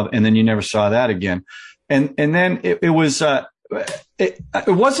in love. And then you never saw that again. And then it wasn't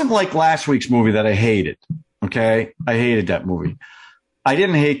like last week's movie that I hated. Okay. I hated that movie. I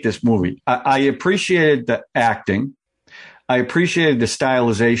didn't hate this movie. I appreciated the acting. I appreciated the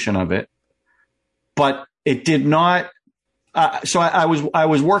stylization of it, but it did not. So I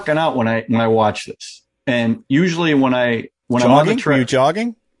was working out when I watched this, and usually when I'm on the Were you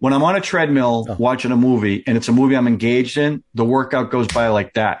jogging? When I'm on a treadmill watching a movie and it's a movie I'm engaged in, the workout goes by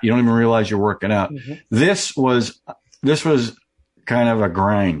like that. You don't even realize you're working out. Mm-hmm. This was kind of a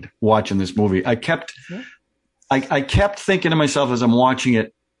grind watching this movie. I kept thinking to myself as I'm watching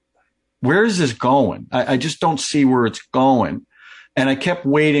it, where is this going? I just don't see where it's going. And I kept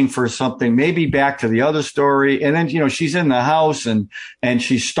waiting for something, maybe back to the other story. And then, she's in the house and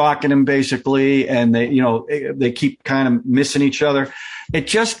she's stalking him basically. And they keep kind of missing each other. It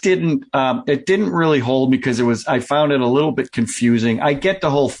just didn't really hold because I found it a little bit confusing. I get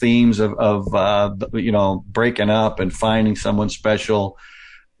the whole themes of breaking up and finding someone special.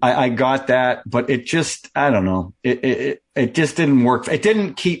 I got that, but it just, I don't know. It just didn't work. It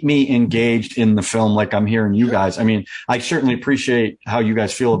didn't keep me engaged in the film like I'm hearing you guys. I mean, I certainly appreciate how you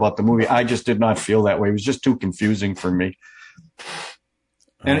guys feel about the movie. I just did not feel that way. It was just too confusing for me.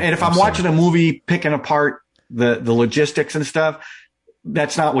 And if I'm watching a movie, picking apart the logistics and stuff,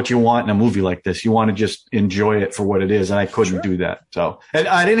 that's not what you want in a movie like this. You want to just enjoy it for what it is. And I couldn't do that. So, and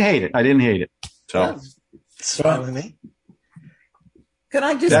I didn't hate it. So it's fine with me.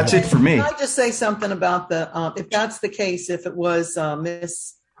 That's it for me. Can I just say something about if that's the case, if it was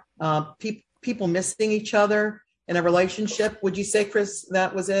people missing each other in a relationship, would you say, Chris,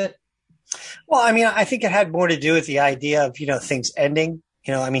 that was it? Well, I mean, I think it had more to do with the idea of, things ending.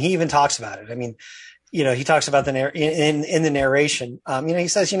 He even talks about it. I mean, he talks about in the narration, he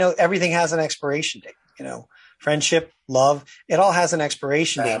says, everything has an expiration date, friendship, love, it all has an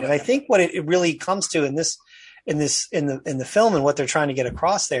expiration date. And I think what it really comes to in the film and what they're trying to get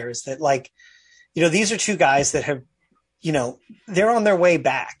across there is that these are two guys that have, they're on their way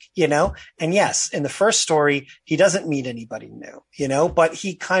back, and yes, in the first story, he doesn't meet anybody new, but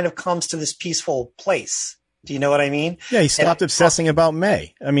he kind of comes to this peaceful place. Do you know what I mean? Yeah. He stopped obsessing about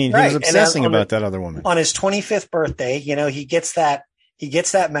May. I mean, he was obsessing about that other woman on his 25th birthday. He gets that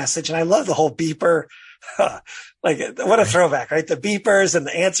message. And I love the whole beeper. Like, what a throwback, right? The beepers and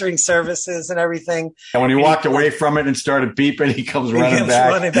the answering services and everything. And when he walked away from it and started beeping, he comes running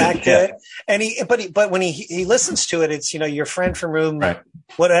back to it. And but when he listens to it, it's, your friend from room,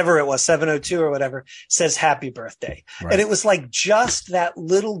 whatever it was, 702 or whatever, says happy birthday. Right. And it was like just that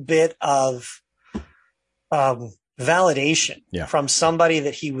little bit of, validation from somebody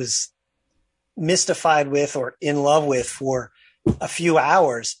that he was mystified with or in love with for a few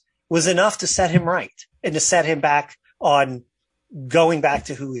hours was enough to set him right and to set him back on going back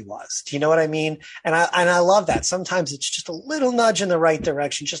to who he was. Do you know what I mean? And I love that. Sometimes it's just a little nudge in the right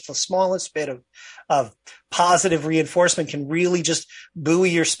direction, just the smallest bit of positive reinforcement can really just buoy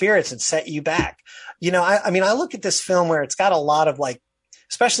your spirits and set you back. You know, I mean, I look at this film where it's got a lot of like,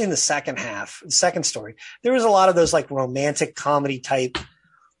 especially in the second half, the second story, there was a lot of those like romantic comedy type.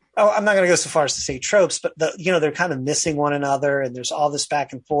 Oh, I'm not going to go so far as to say tropes, but they're kind of missing one another and there's all this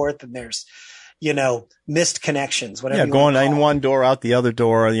back and forth and there's, missed connections, whatever. Yeah, going in one door, out the other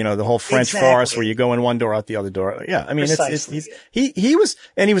door, the whole French farce where you go in one door, out the other door. Yeah. I mean, he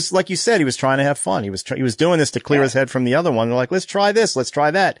was, like you said, he was trying to have fun. He was doing this to clear his head from the other one. They're like, let's try this. Let's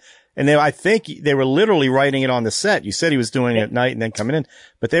try that. And I think they were literally writing it on the set. You said he was doing it at night and then coming in,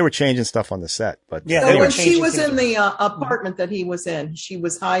 but they were changing stuff on the set. But yeah, anyway. When she was in the apartment that he was in, she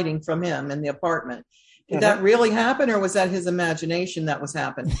was hiding from him in the apartment. Did that really happen, or was that his imagination that was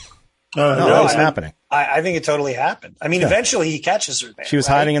happening? No, that was happening. I think it totally happened. I mean, eventually he catches her there. She was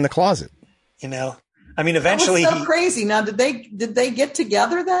hiding in the closet. I mean, eventually that was so crazy. Now, did they get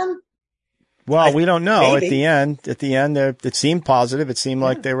together then? Well, we don't know. Maybe. At the end, it seemed positive. It seemed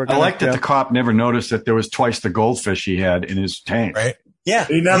like they were going to. I like that the cop never noticed that there was twice the goldfish he had in his tank. Right? Yeah.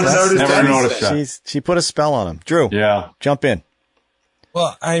 He never noticed that. She put a spell on him. Drew. Yeah. Jump in.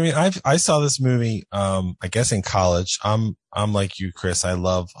 Well, I mean, I saw this movie, I guess in college. I'm like you, Chris. I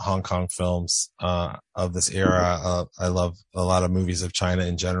love Hong Kong films, of this era. I love a lot of movies of China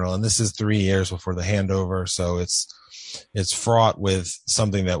in general. And this is 3 years before the handover. So it's fraught with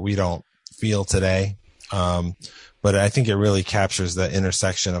something that we don't feel today. But I think it really captures the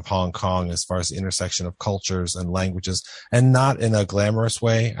intersection of Hong Kong as far as the intersection of cultures and languages, and not in a glamorous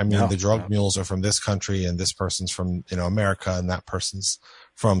way. I mean, the drug mules are from this country and this person's from, America, and that person's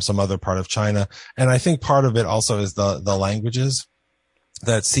from some other part of China. And I think part of it also is the languages.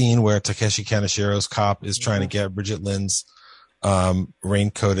 That scene where Takeshi Kanashiro's cop is trying to get Bridget Lin's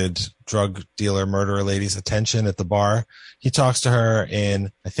rain-coated drug dealer murderer lady's attention at the bar. He talks to her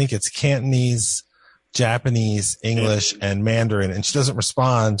in, I think it's Cantonese, Japanese, English, and Mandarin, and she doesn't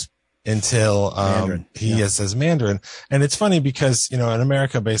respond until he says Mandarin. And it's funny because, in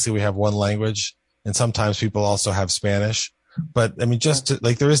America, basically we have one language, and sometimes people also have Spanish. But I mean,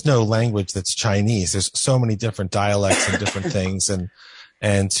 there is no language that's Chinese. There's so many different dialects and different things,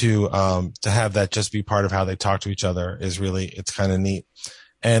 and to have that just be part of how they talk to each other is really, it's kind of neat.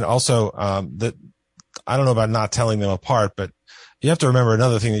 And also, I don't know about not telling them apart, but you have to remember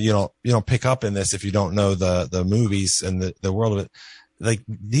another thing that you don't pick up in this if you don't know the movies and the world of it. Like,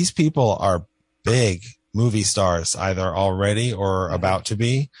 these people are big movie stars, either already or about to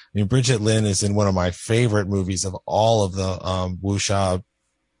be. I mean, Bridget Lin is in one of my favorite movies of all of the wuxia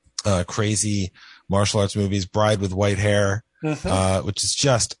crazy martial arts movies, Bride with White Hair, which is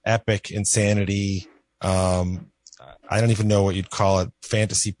just epic insanity. I don't even know what you'd call it.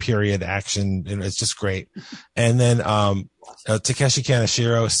 Fantasy period action. It's just great. And then, Takeshi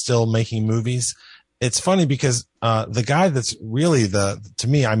Kaneshiro is still making movies. It's funny because, the guy that's really to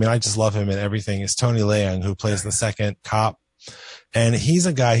me, I mean, I just love him in everything, is Tony Leung, who plays the second cop. And he's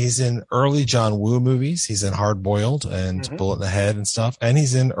in early John Woo movies. He's in Hard Boiled and Bullet in the Head and stuff. And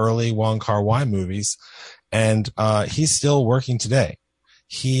he's in early Wong Kar-wai movies. And, he's still working today.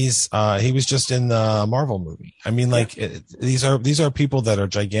 He was just in the Marvel movie. I mean, these are people that are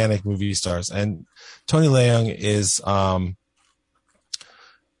gigantic movie stars, and Tony Leung is,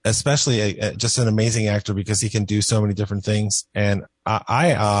 especially just an amazing actor because he can do so many different things. And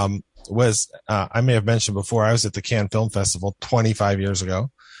I may have mentioned before, I was at the Cannes Film Festival 25 years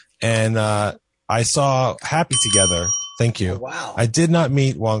ago, and, I saw Happy Together. Thank you. Oh, wow. I did not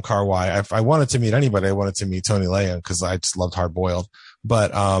meet Wong Kar-wai. If I wanted to meet anybody, I wanted to meet Tony Leung because I just loved Hard Boiled.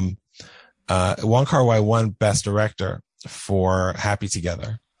 But Wong Kar-wai won Best Director for Happy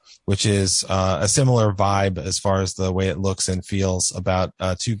Together, which is a similar vibe as far as the way it looks and feels about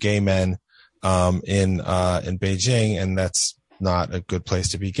two gay men in Beijing, and that's not a good place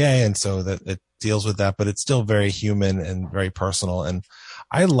to be gay, and so that it deals with that, but it's still very human and very personal. And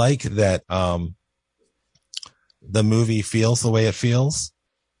I like that the movie feels the way it feels.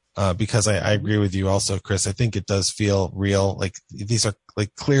 Because I agree with you also, Chris. I think it does feel real. Like, these are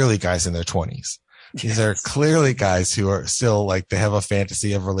like clearly guys in their 20s. These are clearly guys who are still like, they have a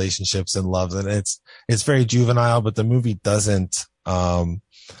fantasy of relationships and love, and it's very juvenile, but the movie doesn't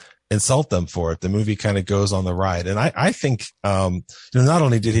insult them for it. The movie kind of goes on the ride. And I think not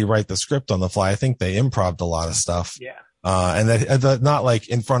only did he write the script on the fly, I think they improv'd a lot of stuff. Yeah. And that not like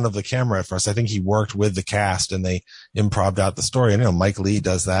in front of the camera at first. I think he worked with the cast and they improv'd out the story. And, Mike Lee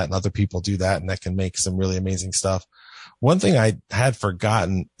does that and other people do that, and that can make some really amazing stuff. One thing I had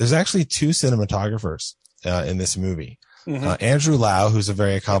forgotten, there's actually 2 cinematographers, in this movie. Mm-hmm. Andrew Lau, who's a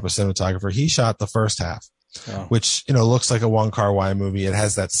very accomplished cinematographer, he shot the first half, which, looks like a Wong Kar-wai movie. It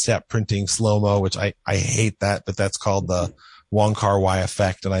has that step printing slow-mo, which I hate that, but that's called the Wong Kar-wai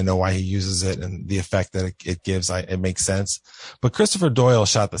effect, and I know why he uses it and the effect that it gives. It makes sense. But Christopher Doyle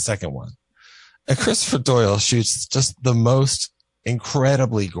shot the second one. And Christopher Doyle shoots just the most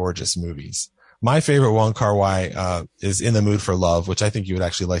incredibly gorgeous movies. My favorite Wong Kar-wai is In the Mood for Love, which I think you would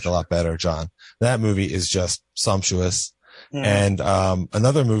actually like a lot better, John. That movie is just sumptuous. And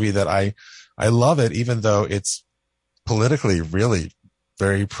another movie that I love it, even though it's politically really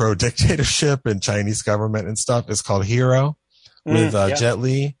very pro dictatorship and Chinese government and stuff, is called Hero. With Jet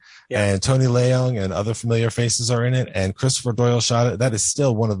Li and Tony Leung and other familiar faces are in it, and Christopher Doyle shot it. That is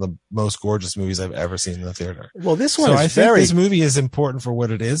still one of the most gorgeous movies I've ever seen in the theater. Well, this one I think this movie is important for what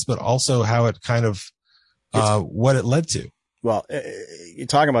it is, but also how it kind of what it led to. Well, you're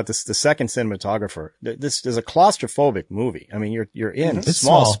talking about the second cinematographer. This is a claustrophobic movie. I mean, you're in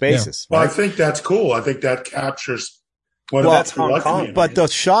small spaces. Yeah. Right? Well, I think that's cool. I think that captures that's Hong Kong. But the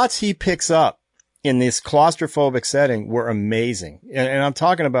shots he picks up in this claustrophobic setting were amazing. And I'm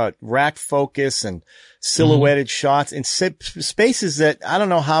talking about rack focus and silhouetted shots in spaces that I don't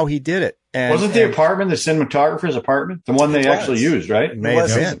know how he did it. And, wasn't the apartment the cinematographer's apartment? The one they actually used, right? It may have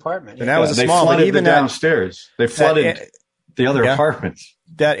been. His apartment. And that was a small, they flooded even the downstairs. They flooded the other apartments.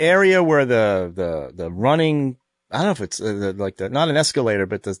 That area where the running, I don't know if it's not an escalator,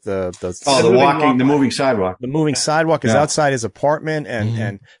 but the moving sidewalk. The moving sidewalk is outside his apartment,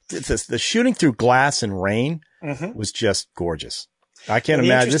 and the shooting through glass and rain was just gorgeous. I can't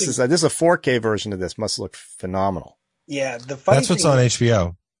imagine this is a 4K version of this. Must look phenomenal. Yeah, that's what's on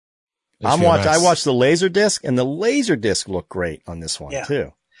HBO. I watched the Laserdisc, and the Laserdisc looked great on this one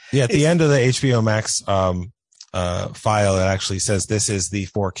too. Yeah, at the end of the HBO Max file, it actually says this is the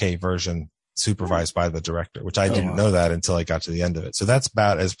 4K version supervised by the director, which I didn't know that until I got to the end of it. So that's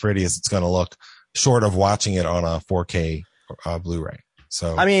about as pretty as it's going to look, short of watching it on a 4K Blu-ray.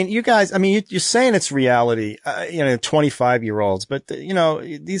 So I mean, you guys, you're saying it's reality, 25-year-olds, but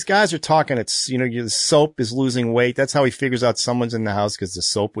these guys are talking. It's the soap is losing weight. That's how he figures out someone's in the house, because the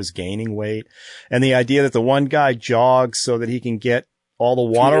soap was gaining weight, and the idea that the one guy jogs so that he can get all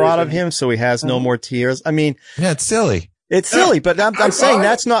the water out of him, so he has no more tears. I mean, it's silly. It's silly, but I'm saying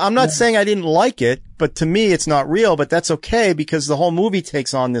that's not, I'm not saying I didn't like it, but to me it's not real, but that's okay, because the whole movie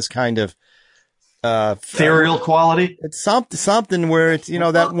takes on this kind of, ethereal quality. It's something where it's,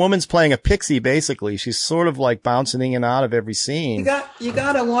 that woman's playing a pixie, basically. She's sort of like bouncing in and out of every scene. You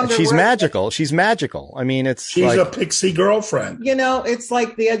gotta wonder. She's magical. She's magical. I mean, she's a pixie girlfriend. It's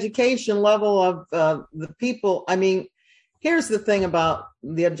like the education level of, the people. I mean, here's the thing about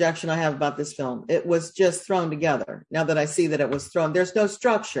the objection I have about this film. It was just thrown together. Now that I see that it was thrown, there's no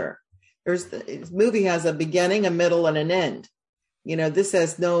structure. The movie has a beginning, a middle, and an end. This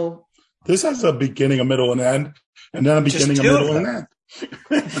has no. This has a beginning, a middle, and end, and then a beginning, a middle, and end.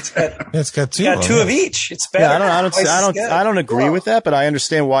 It's got two. Got two of each. It's better. Yeah, I don't agree with that, but I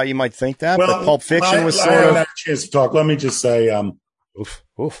understand why you might think that. Well, but Pulp Fiction was sort of. I haven't had a chance to talk. Let me just say, oof.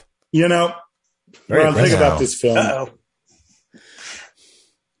 When I think about this film. Uh-oh.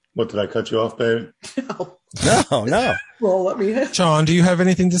 What, did I cut you off, baby? No. Well, let me. John, do you have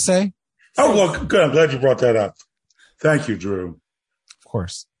anything to say? Oh, well, good. I'm glad you brought that up. Thank you, Drew. Of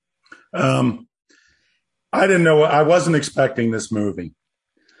course. I didn't know. I wasn't expecting this movie.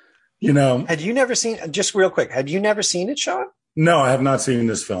 Had you never seen? Just real quick, had you never seen it, Sean? No, I have not seen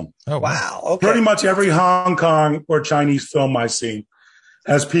this film. Oh, wow. Okay. Pretty much every Hong Kong or Chinese film I've seen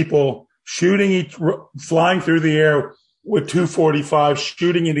has people flying through the air with 245,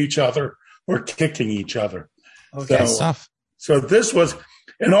 shooting at each other or kicking each other. Okay. So this was,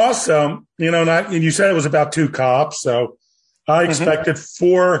 and also, and you said it was about 2 cops, so I expected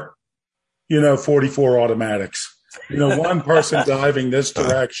 4, 44 automatics. One person diving this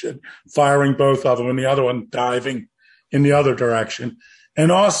direction, firing both of them, and the other one diving in the other direction.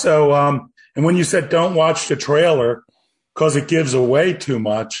 And also, and when you said don't watch the trailer because it gives away too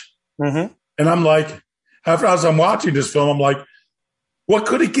much, and I'm like, as I'm watching this film, I'm like, what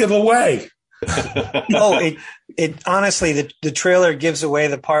could it give away? It honestly, the trailer gives away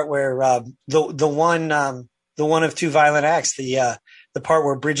the part where the one of 2 violent acts, the part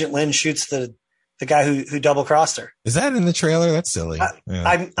where Bridget Lynn shoots the guy who double crossed her. Is that in the trailer? That's silly.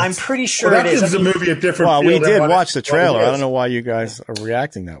 I'm pretty sure that it is. gives the movie a different. Well, we did watch the trailer. I don't know why you guys are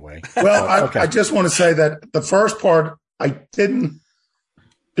reacting that way. Well, I just want to say that the first part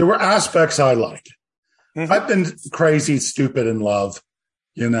there were aspects I liked. Mm-hmm. I've been crazy, stupid in love.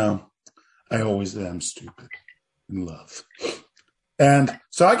 I always am stupid in love. And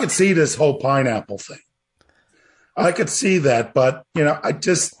so I could see this whole pineapple thing. I could see that, but,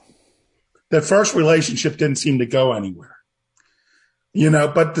 that first relationship didn't seem to go anywhere.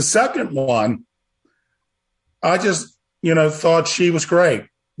 But the second one, I just, thought she was great,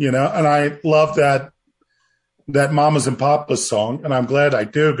 and I love that Mamas and Papas song, and I'm glad I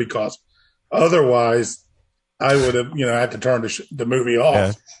do, because otherwise I would have, had to turn the movie off.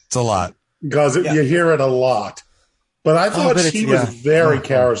 Yeah, it's a lot. Because you hear it a lot. But I thought she was very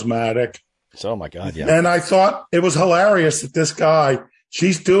charismatic. Oh, my God, yeah. And I thought it was hilarious that this guy,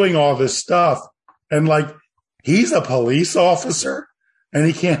 she's doing all this stuff, and, he's a police officer, and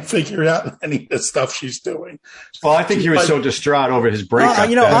he can't figure out any of the stuff she's doing. Well, I think he was so distraught over his breakup.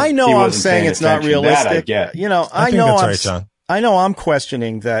 I know I'm saying it's not realistic. I know that's right, John. I know I'm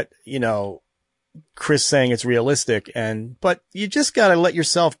questioning that, Chris saying it's realistic, but you just got to let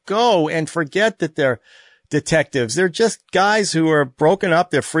yourself go and forget that they're detectives. They're just guys who are broken up.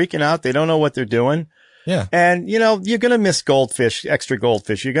 They're freaking out. They don't know what they're doing. Yeah. And, you're going to miss extra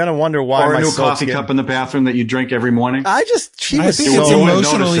goldfish. You're going to wonder why. Or a new coffee cup in the bathroom that you drink every morning. I think it's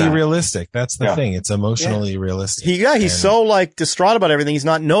emotionally realistic. That's the thing. It's emotionally realistic. He's so distraught about everything. He's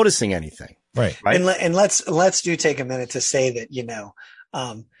not noticing anything. Right. And let's take a minute to say that,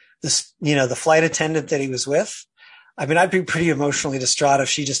 the flight attendant that he was with, I mean, I'd be pretty emotionally distraught if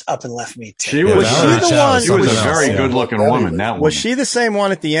she just up and left me too. She was a very good looking woman. That was she the same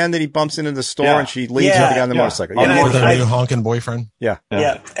one at the end that he bumps into the store and she leaves with the guy on the motorcycle? Yeah. With her new honking boyfriend. Yeah.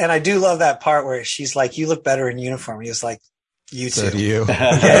 And I do love that part where she's like, "You look better in uniform." He was like, "You too." So do you.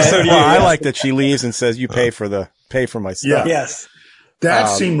 I like that she leaves and says, "You pay for my stuff." Yeah. Yes. That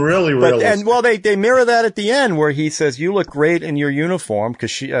seemed really realistic. They mirror that at the end where he says, "You look great in your uniform,"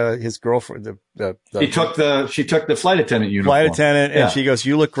 because his girlfriend, she took the flight attendant uniform. And she goes,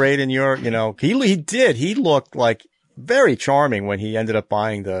 "You look great in your," he did. He looked like very charming when he ended up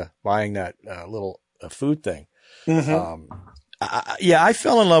buying that little food thing. Mm-hmm. I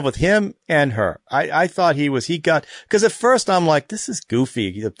fell in love with him and her. I thought because at first I'm like, this is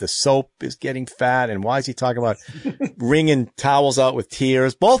goofy. The soap is getting fat. And why is he talking about wringing towels out with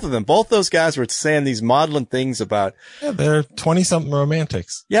tears? Both those guys were saying these maudlin things about. Yeah, they're 20-something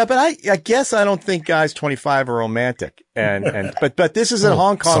romantics. Yeah, but I guess I don't think guys 25 are romantic. But this is a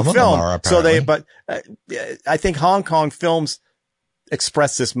Hong Kong some film. Of them are, I think Hong Kong films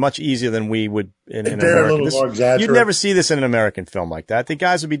express this much easier than we would in American. You'd never see this in an American film like that. The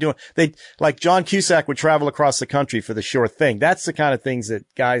guys would be like John Cusack would travel across the country for the sure thing. That's the kind of things that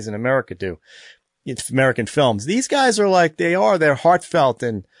guys in America do. It's American films. These guys are they're heartfelt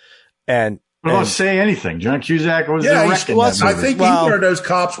and don't say anything. John Cusack was directing that movie. I think either of those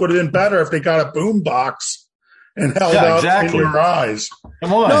cops would have been better if they got a boombox and held up in your eyes.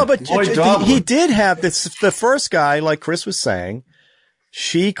 Come on. No, but he did have this. The first guy, like Chris was saying,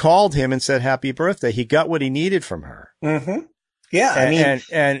 she called him and said, "Happy birthday." He got what he needed from her. Mm-hmm. Yeah.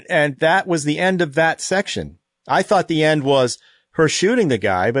 And that was the end of that section. I thought the end was her shooting the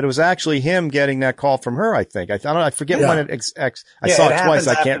guy, but it was actually him getting that call from her. I think. I forget when I saw it twice.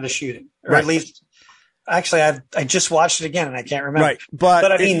 I can't. After the shooting, or at least, actually, I just watched it again and I can't remember. Right. But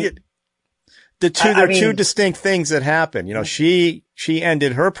I mean, there are two distinct things that happen. She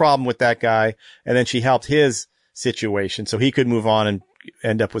ended her problem with that guy and then she helped his situation so he could move on and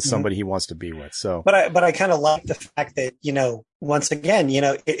end up with somebody he wants to be with. So, but I kind of like the fact that, once again,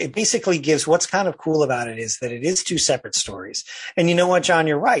 it basically gives, what's kind of cool about it is that it is two separate stories. And you know what, John,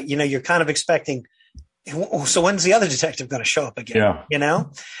 you're right. You're kind of expecting, so when's the other detective going to show up again? Yeah.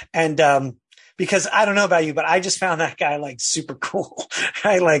 And, because I don't know about you, but I just found that guy super cool.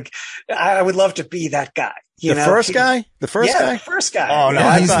 I would love to be that guy. The first guy? The first guy. Oh, no.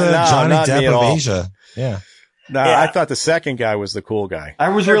 Yeah, he's the Johnny Depp of Asia. Yeah. No, I thought the second guy was the cool guy. I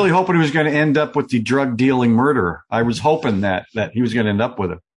was really hoping he was going to end up with the drug dealing murderer. I was hoping that he was going to end up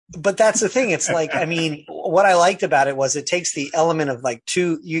with him. But that's the thing. It's what I liked about it was it takes the element of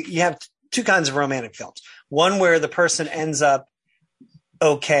you have two kinds of romantic films. One where the person ends up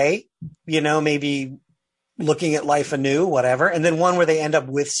okay, maybe looking at life anew, whatever. And then one where they end up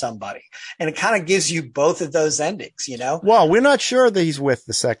with somebody. And it kind of gives you both of those endings, Well, we're not sure that he's with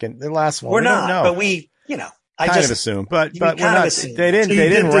the last one. We're not, but we, I just assume, but we're not. Assume. They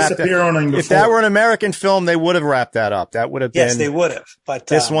didn't wrap that. If that were an American film, they would have wrapped that up. That would have been. Yes, they would have. But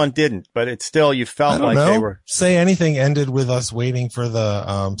this one didn't. But it's still, you felt like they were. Say Anything ended with us waiting for the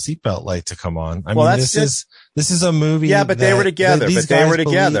seatbelt light to come on. I mean, this This is a movie. Yeah, but they were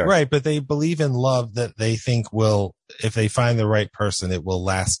together. Right, but they believe in love that they think will, if they find the right person, it will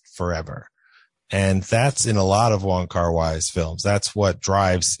last forever. And that's in a lot of Wong Kar-wai's films. That's what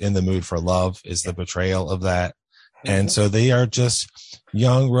drives In the Mood for Love, is the portrayal of that. And so they are just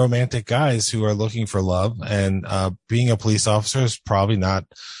young romantic guys who are looking for love. And being a police officer is probably not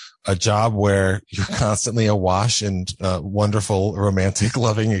a job where you're constantly awash in wonderful romantic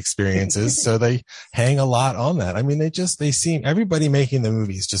loving experiences. So they hang a lot on that. I mean, they seem, everybody making the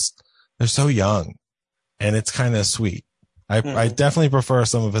movies just, they're so young, and it's kind of sweet. I definitely prefer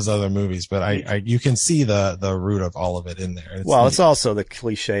some of his other movies, but you can see the root of all of it in there. It's also the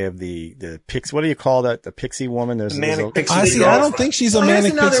cliche of the pixie. What do you call that? The pixie woman? There's manic pixie. I don't think she's a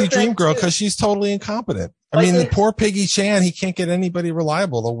manic pixie dream girl, because she's totally incompetent. I mean, the poor Piggy Chan, he can't get anybody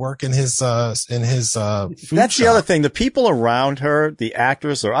reliable to work in his food That's shop. the other thing. The people around her, the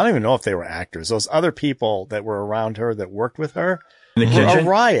actors, or I don't even know if they were actors, those other people that were around her that worked with her, were a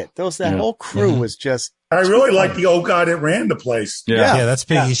riot. That whole crew was just. I really like the old guy that ran the place. Yeah, that's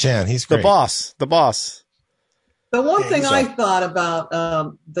Piggy Chan. He's great. The boss. The one thing I thought about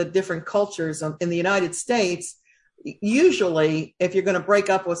the different cultures in the United States, usually if you're going to break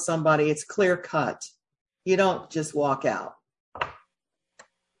up with somebody, it's clear cut. You don't just walk out.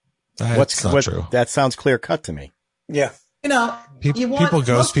 That's not true. That sounds clear cut to me. Yeah. People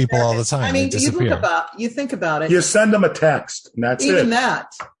ghost people all the time. I mean, you think about it. You send them a text, and that's even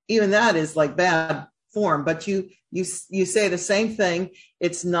that is like bad form. But you say the same thing.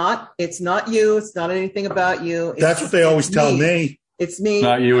 It's not you. It's not anything about you. That's what they always tell me. It's me.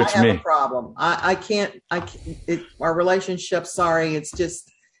 Not you. It's me. I have a problem. I can't. Our relationship. Sorry, it's just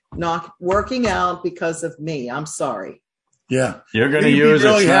not working out because of me. I'm sorry. Yeah, you're going to use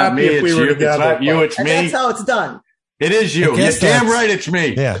really it's not me. It's you. It's not you. It's me. That's how it's done. It is you. You're damn right. It's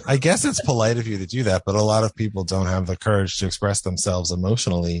me. Yeah, I guess it's polite of you to do that, but a lot of people don't have the courage to express themselves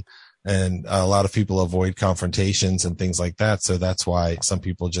emotionally, and a lot of people avoid confrontations and things like that. So that's why some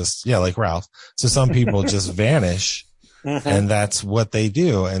people just, like Ralph. So some people just vanish. And that's what they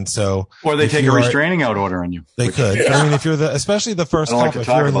do. And so, or they take a restraining out order on you. They could. Yeah. I mean, if you're especially the first couple, if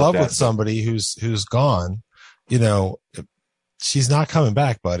you're in love with somebody who's gone, she's not coming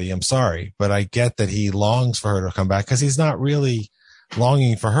back, buddy. I'm sorry, but I get that he longs for her to come back, because he's not really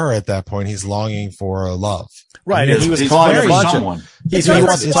longing for her at that point. He's longing for love. Right. And he was calling a bunch of, he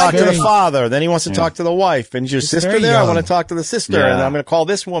wants to talk to the father. Then he wants to talk to the wife. And is your sister there? I want to talk to the sister. Yeah. And I'm going to call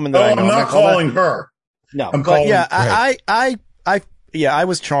this woman that I know. I'm not calling her. No, but I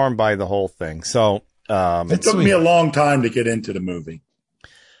was charmed by the whole thing. So it took me a long time to get into the movie.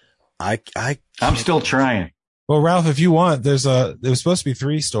 I'm still trying. Well, Ralph, if you want, there was supposed to be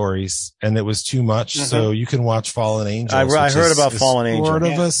 3 stories, and it was too much. So you can watch Fallen Angels. I heard about Fallen Angels. Sort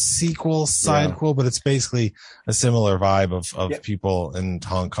of a sequel, sidequel, but it's basically a similar vibe of people in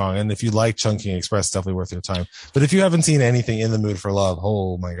Hong Kong. And if you like Chungking Express, definitely worth your time. But if you haven't seen anything In the Mood for Love,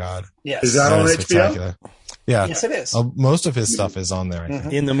 oh my God. Yes. Is that on HBO? Yeah. Yes, it is. Most of his stuff is on there. I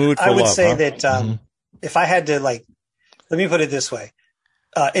think. In the Mood for Love. I would say that if I had to, let me put it this way.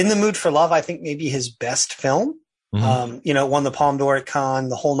 In the Mood for Love, I think maybe his best film. Won the Palme d'Or at Cannes,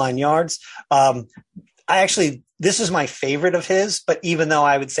 the whole 9 yards. This is my favorite of his, but even though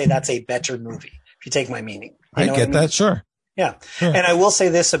I would say that's a better movie, if you take my meaning. I get that, sure. Yeah. And I will say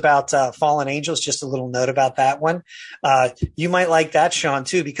this about Fallen Angels, just a little note about that one. You might like that, Sean,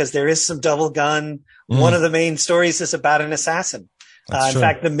 too, because there is some double gun. One of the main stories is about an assassin. In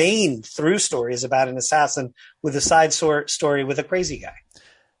fact, the main through story is about an assassin with a side story with a crazy guy.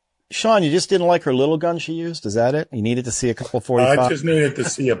 Sean, you just didn't like her little gun she used? Is that it? You needed to see a couple 45? I just needed to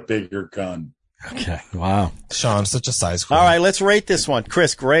see a bigger gun. Okay. Wow. Sean, such a size queen. All right, let's rate this one.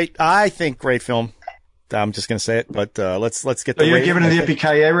 Chris, great. I think great film. I'm just going to say it, but let's get the you're giving it the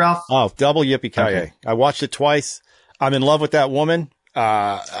yippee-ki-yay, Ralph? Oh, double yippee-ki-yay. Okay. I watched it twice. I'm in love with that woman.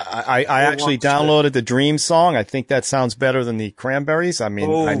 I actually downloaded the Dream song. I think that sounds better than the Cranberries. I mean,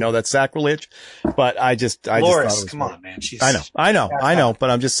 I know that's sacrilege, but I just Loris, come on, man. I know, but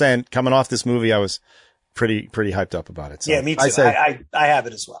I'm just saying, coming off this movie, I was pretty hyped up about it. So yeah, me too. I have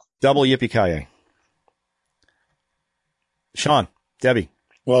it as well. Double yippee-ki-yay. Sean, Debbie.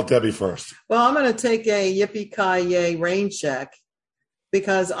 Well, Debbie first. Well, I'm going to take a yippee-ki-yay rain check,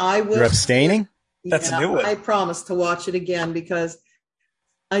 because I will. You're abstaining? That's a new one. I promise to watch it again, because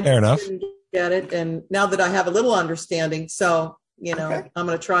I didn't get it. And now that I have a little understanding, so, I'm going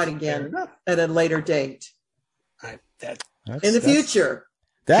to try it again at a later date. In the future.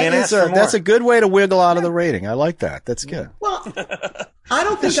 That's a good way to wiggle out of the rating. I like that. That's good. Well, I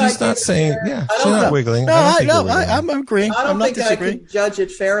don't think she's not saying, she's not wiggling. No, I'm agreeing. I don't I'm not think disagreeing. I can judge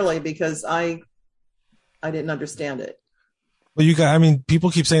it fairly, because I I didn't understand it. Well, people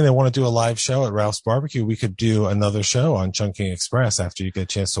keep saying they want to do a live show at Ralph's Barbecue. We could do another show on Chungking Express after you get a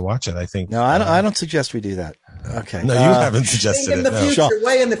chance to watch it. I think. No, I don't suggest we do that. Okay. No, you haven't suggested in the it. future,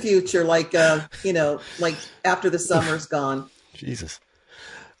 way in the future, like like after the summer's gone. Jesus.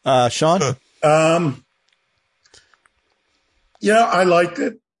 Sean? I liked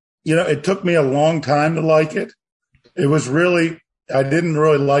it. It took me a long time to like it. It was I didn't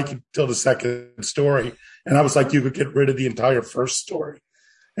really like it until the second story. And I was like, you could get rid of the entire first story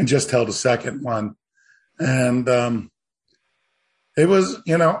and just tell the second one. And it was,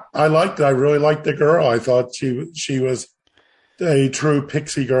 I liked it. I really liked the girl. I thought she was a true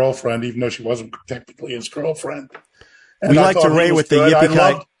pixie girlfriend, even though she wasn't technically his girlfriend. And we like to Ray with the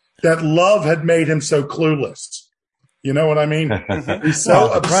yippee-ki. That love had made him so clueless. You know what I mean? He's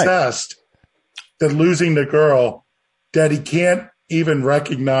so obsessed that losing the girl that he can't even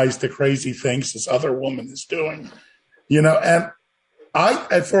recognize the crazy things this other woman is doing, and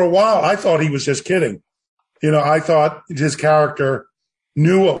for a while, I thought he was just kidding. I thought his character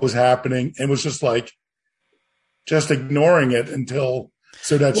knew what was happening and was just ignoring it until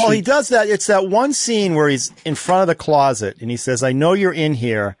he does that. It's that one scene where he's in front of the closet and he says, I know you're in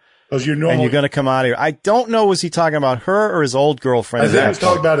here. And you're going to come out of here. I don't know, was he talking about her or his old girlfriend? I think he was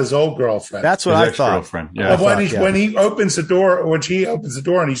talking about his old girlfriend. That's what I thought. Yeah. When he opens the door, when she opens the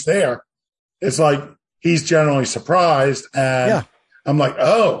door and he's there, it's like he's generally surprised. And I'm like,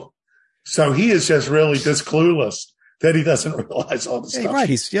 oh, so he is just really this clueless that he doesn't realize all this stuff. Right.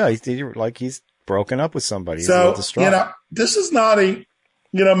 He's broken up with somebody. So, this is not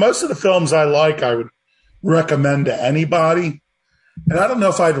most of the films I like, I would recommend to anybody. And I don't know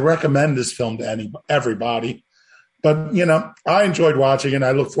if I'd recommend this film to everybody, but I enjoyed watching it.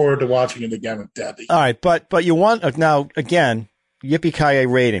 I look forward to watching it again with Debbie. All right, but you want now again yippee-ki-yay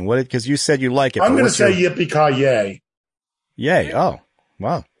rating? What? Because you said you like it. I'm going to say yippee-ki-yay. Yay! Oh,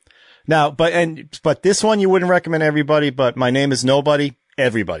 wow. Now, but this one you wouldn't recommend everybody. But My Name Is Nobody,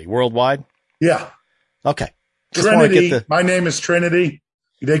 everybody worldwide. Yeah. Okay. Trinity. My name is Trinity.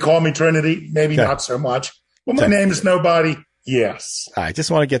 They call me Trinity. Maybe not so much. But My Name Is Nobody. Yes. I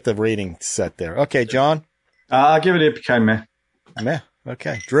just want to get the rating set there. Okay, John? I'll give it a yippee-ki-yay, meh. Meh.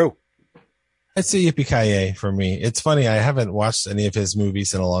 Okay. Drew? I'd say yippee-ki-yay for me. It's funny. I haven't watched any of his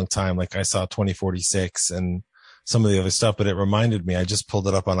movies in a long time. Like I saw 2046 and some of the other stuff, but it reminded me. I just pulled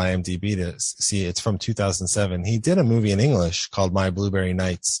it up on IMDb to see. It's from 2007. He did a movie in English called My Blueberry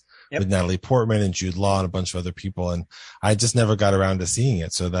Nights. With Natalie Portman and Jude Law and a bunch of other people. And I just never got around to seeing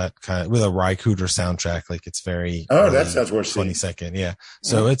it. So that kind of, with a Ry Cooder soundtrack, it's very, that's worth 22nd. Yeah.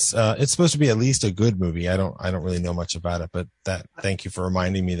 So it's supposed to be at least a good movie. I don't really know much about it, but thank you for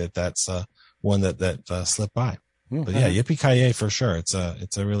reminding me that's one that slipped by. Mm-hmm. But yeah, yippee-ki-yay for sure. It's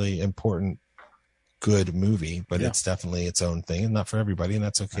a really important, good movie, but it's definitely its own thing and not for everybody. And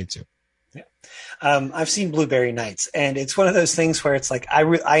that's okay too. Yeah. I've seen Blueberry Nights, and it's one of those things where it's like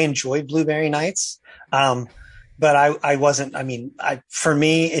I enjoyed Blueberry Nights, but I wasn't. I mean, for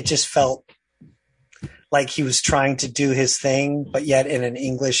me, it just felt like he was trying to do his thing, but yet in an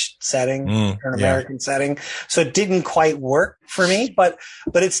English setting or an American setting. So it didn't quite work for me, but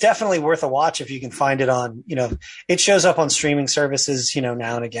it's definitely worth a watch if you can find it on. It shows up on streaming services, now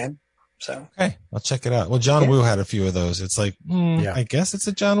and again. So okay, I'll check it out. Well, John Woo had a few of those. It's like, I guess it's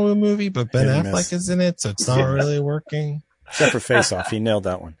a John Woo movie, but Ben Affleck is in it, so it's not really working. Except for Face Off, he nailed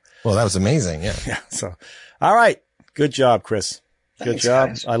that one. Well, that was amazing. Yeah. Yeah. So, all right, good job, Chris. Good job.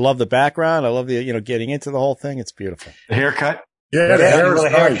 Guys. I love the background. I love the getting into the whole thing. It's beautiful. The haircut. Yeah, the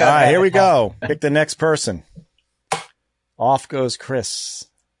haircut. All right, here we go. Pick the next person. Off goes Chris.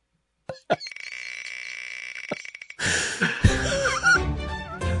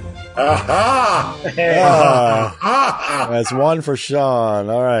 Aha! That's one for Sean.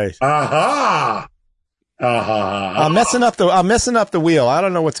 All right. Aha! I'm messing up the wheel. I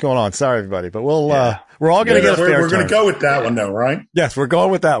don't know what's going on. Sorry, everybody, but we're all going to get a fair turn. We're going to go with that one, though, right? Yes, we're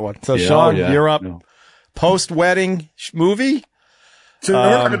going with that one. So, Sean, you're up. No. Post-wedding movie. So we're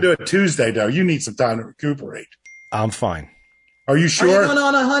not going to do it Tuesday, though. You need some time to recuperate. I'm fine. Are you sure? Are you going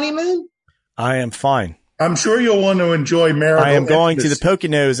on a honeymoon? I am fine. I'm sure you'll want to enjoy marital I am going to the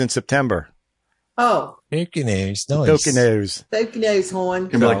Poconos in September. Oh. Poconos. Nice. Poconos. Poconos, horn.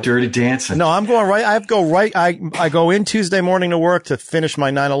 It's going to be like Dirty Dancing. No, I'm going right. I have to go right. I go in Tuesday morning to work to finish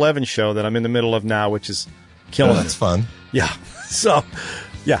my 9/11 show that I'm in the middle of now, which is killing That's fun. Yeah. So,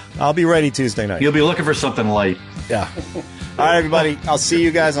 I'll be ready Tuesday night. You'll be looking for something light. Yeah. All right, everybody. I'll see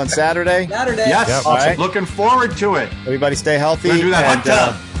you guys on Saturday. Yes. Yep. All right. Looking forward to it. Everybody stay healthy. We're going to do that hot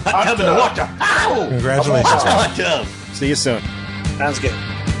tub. Hot tub in the water. Congratulations. Hot tub. See you soon. Sounds good.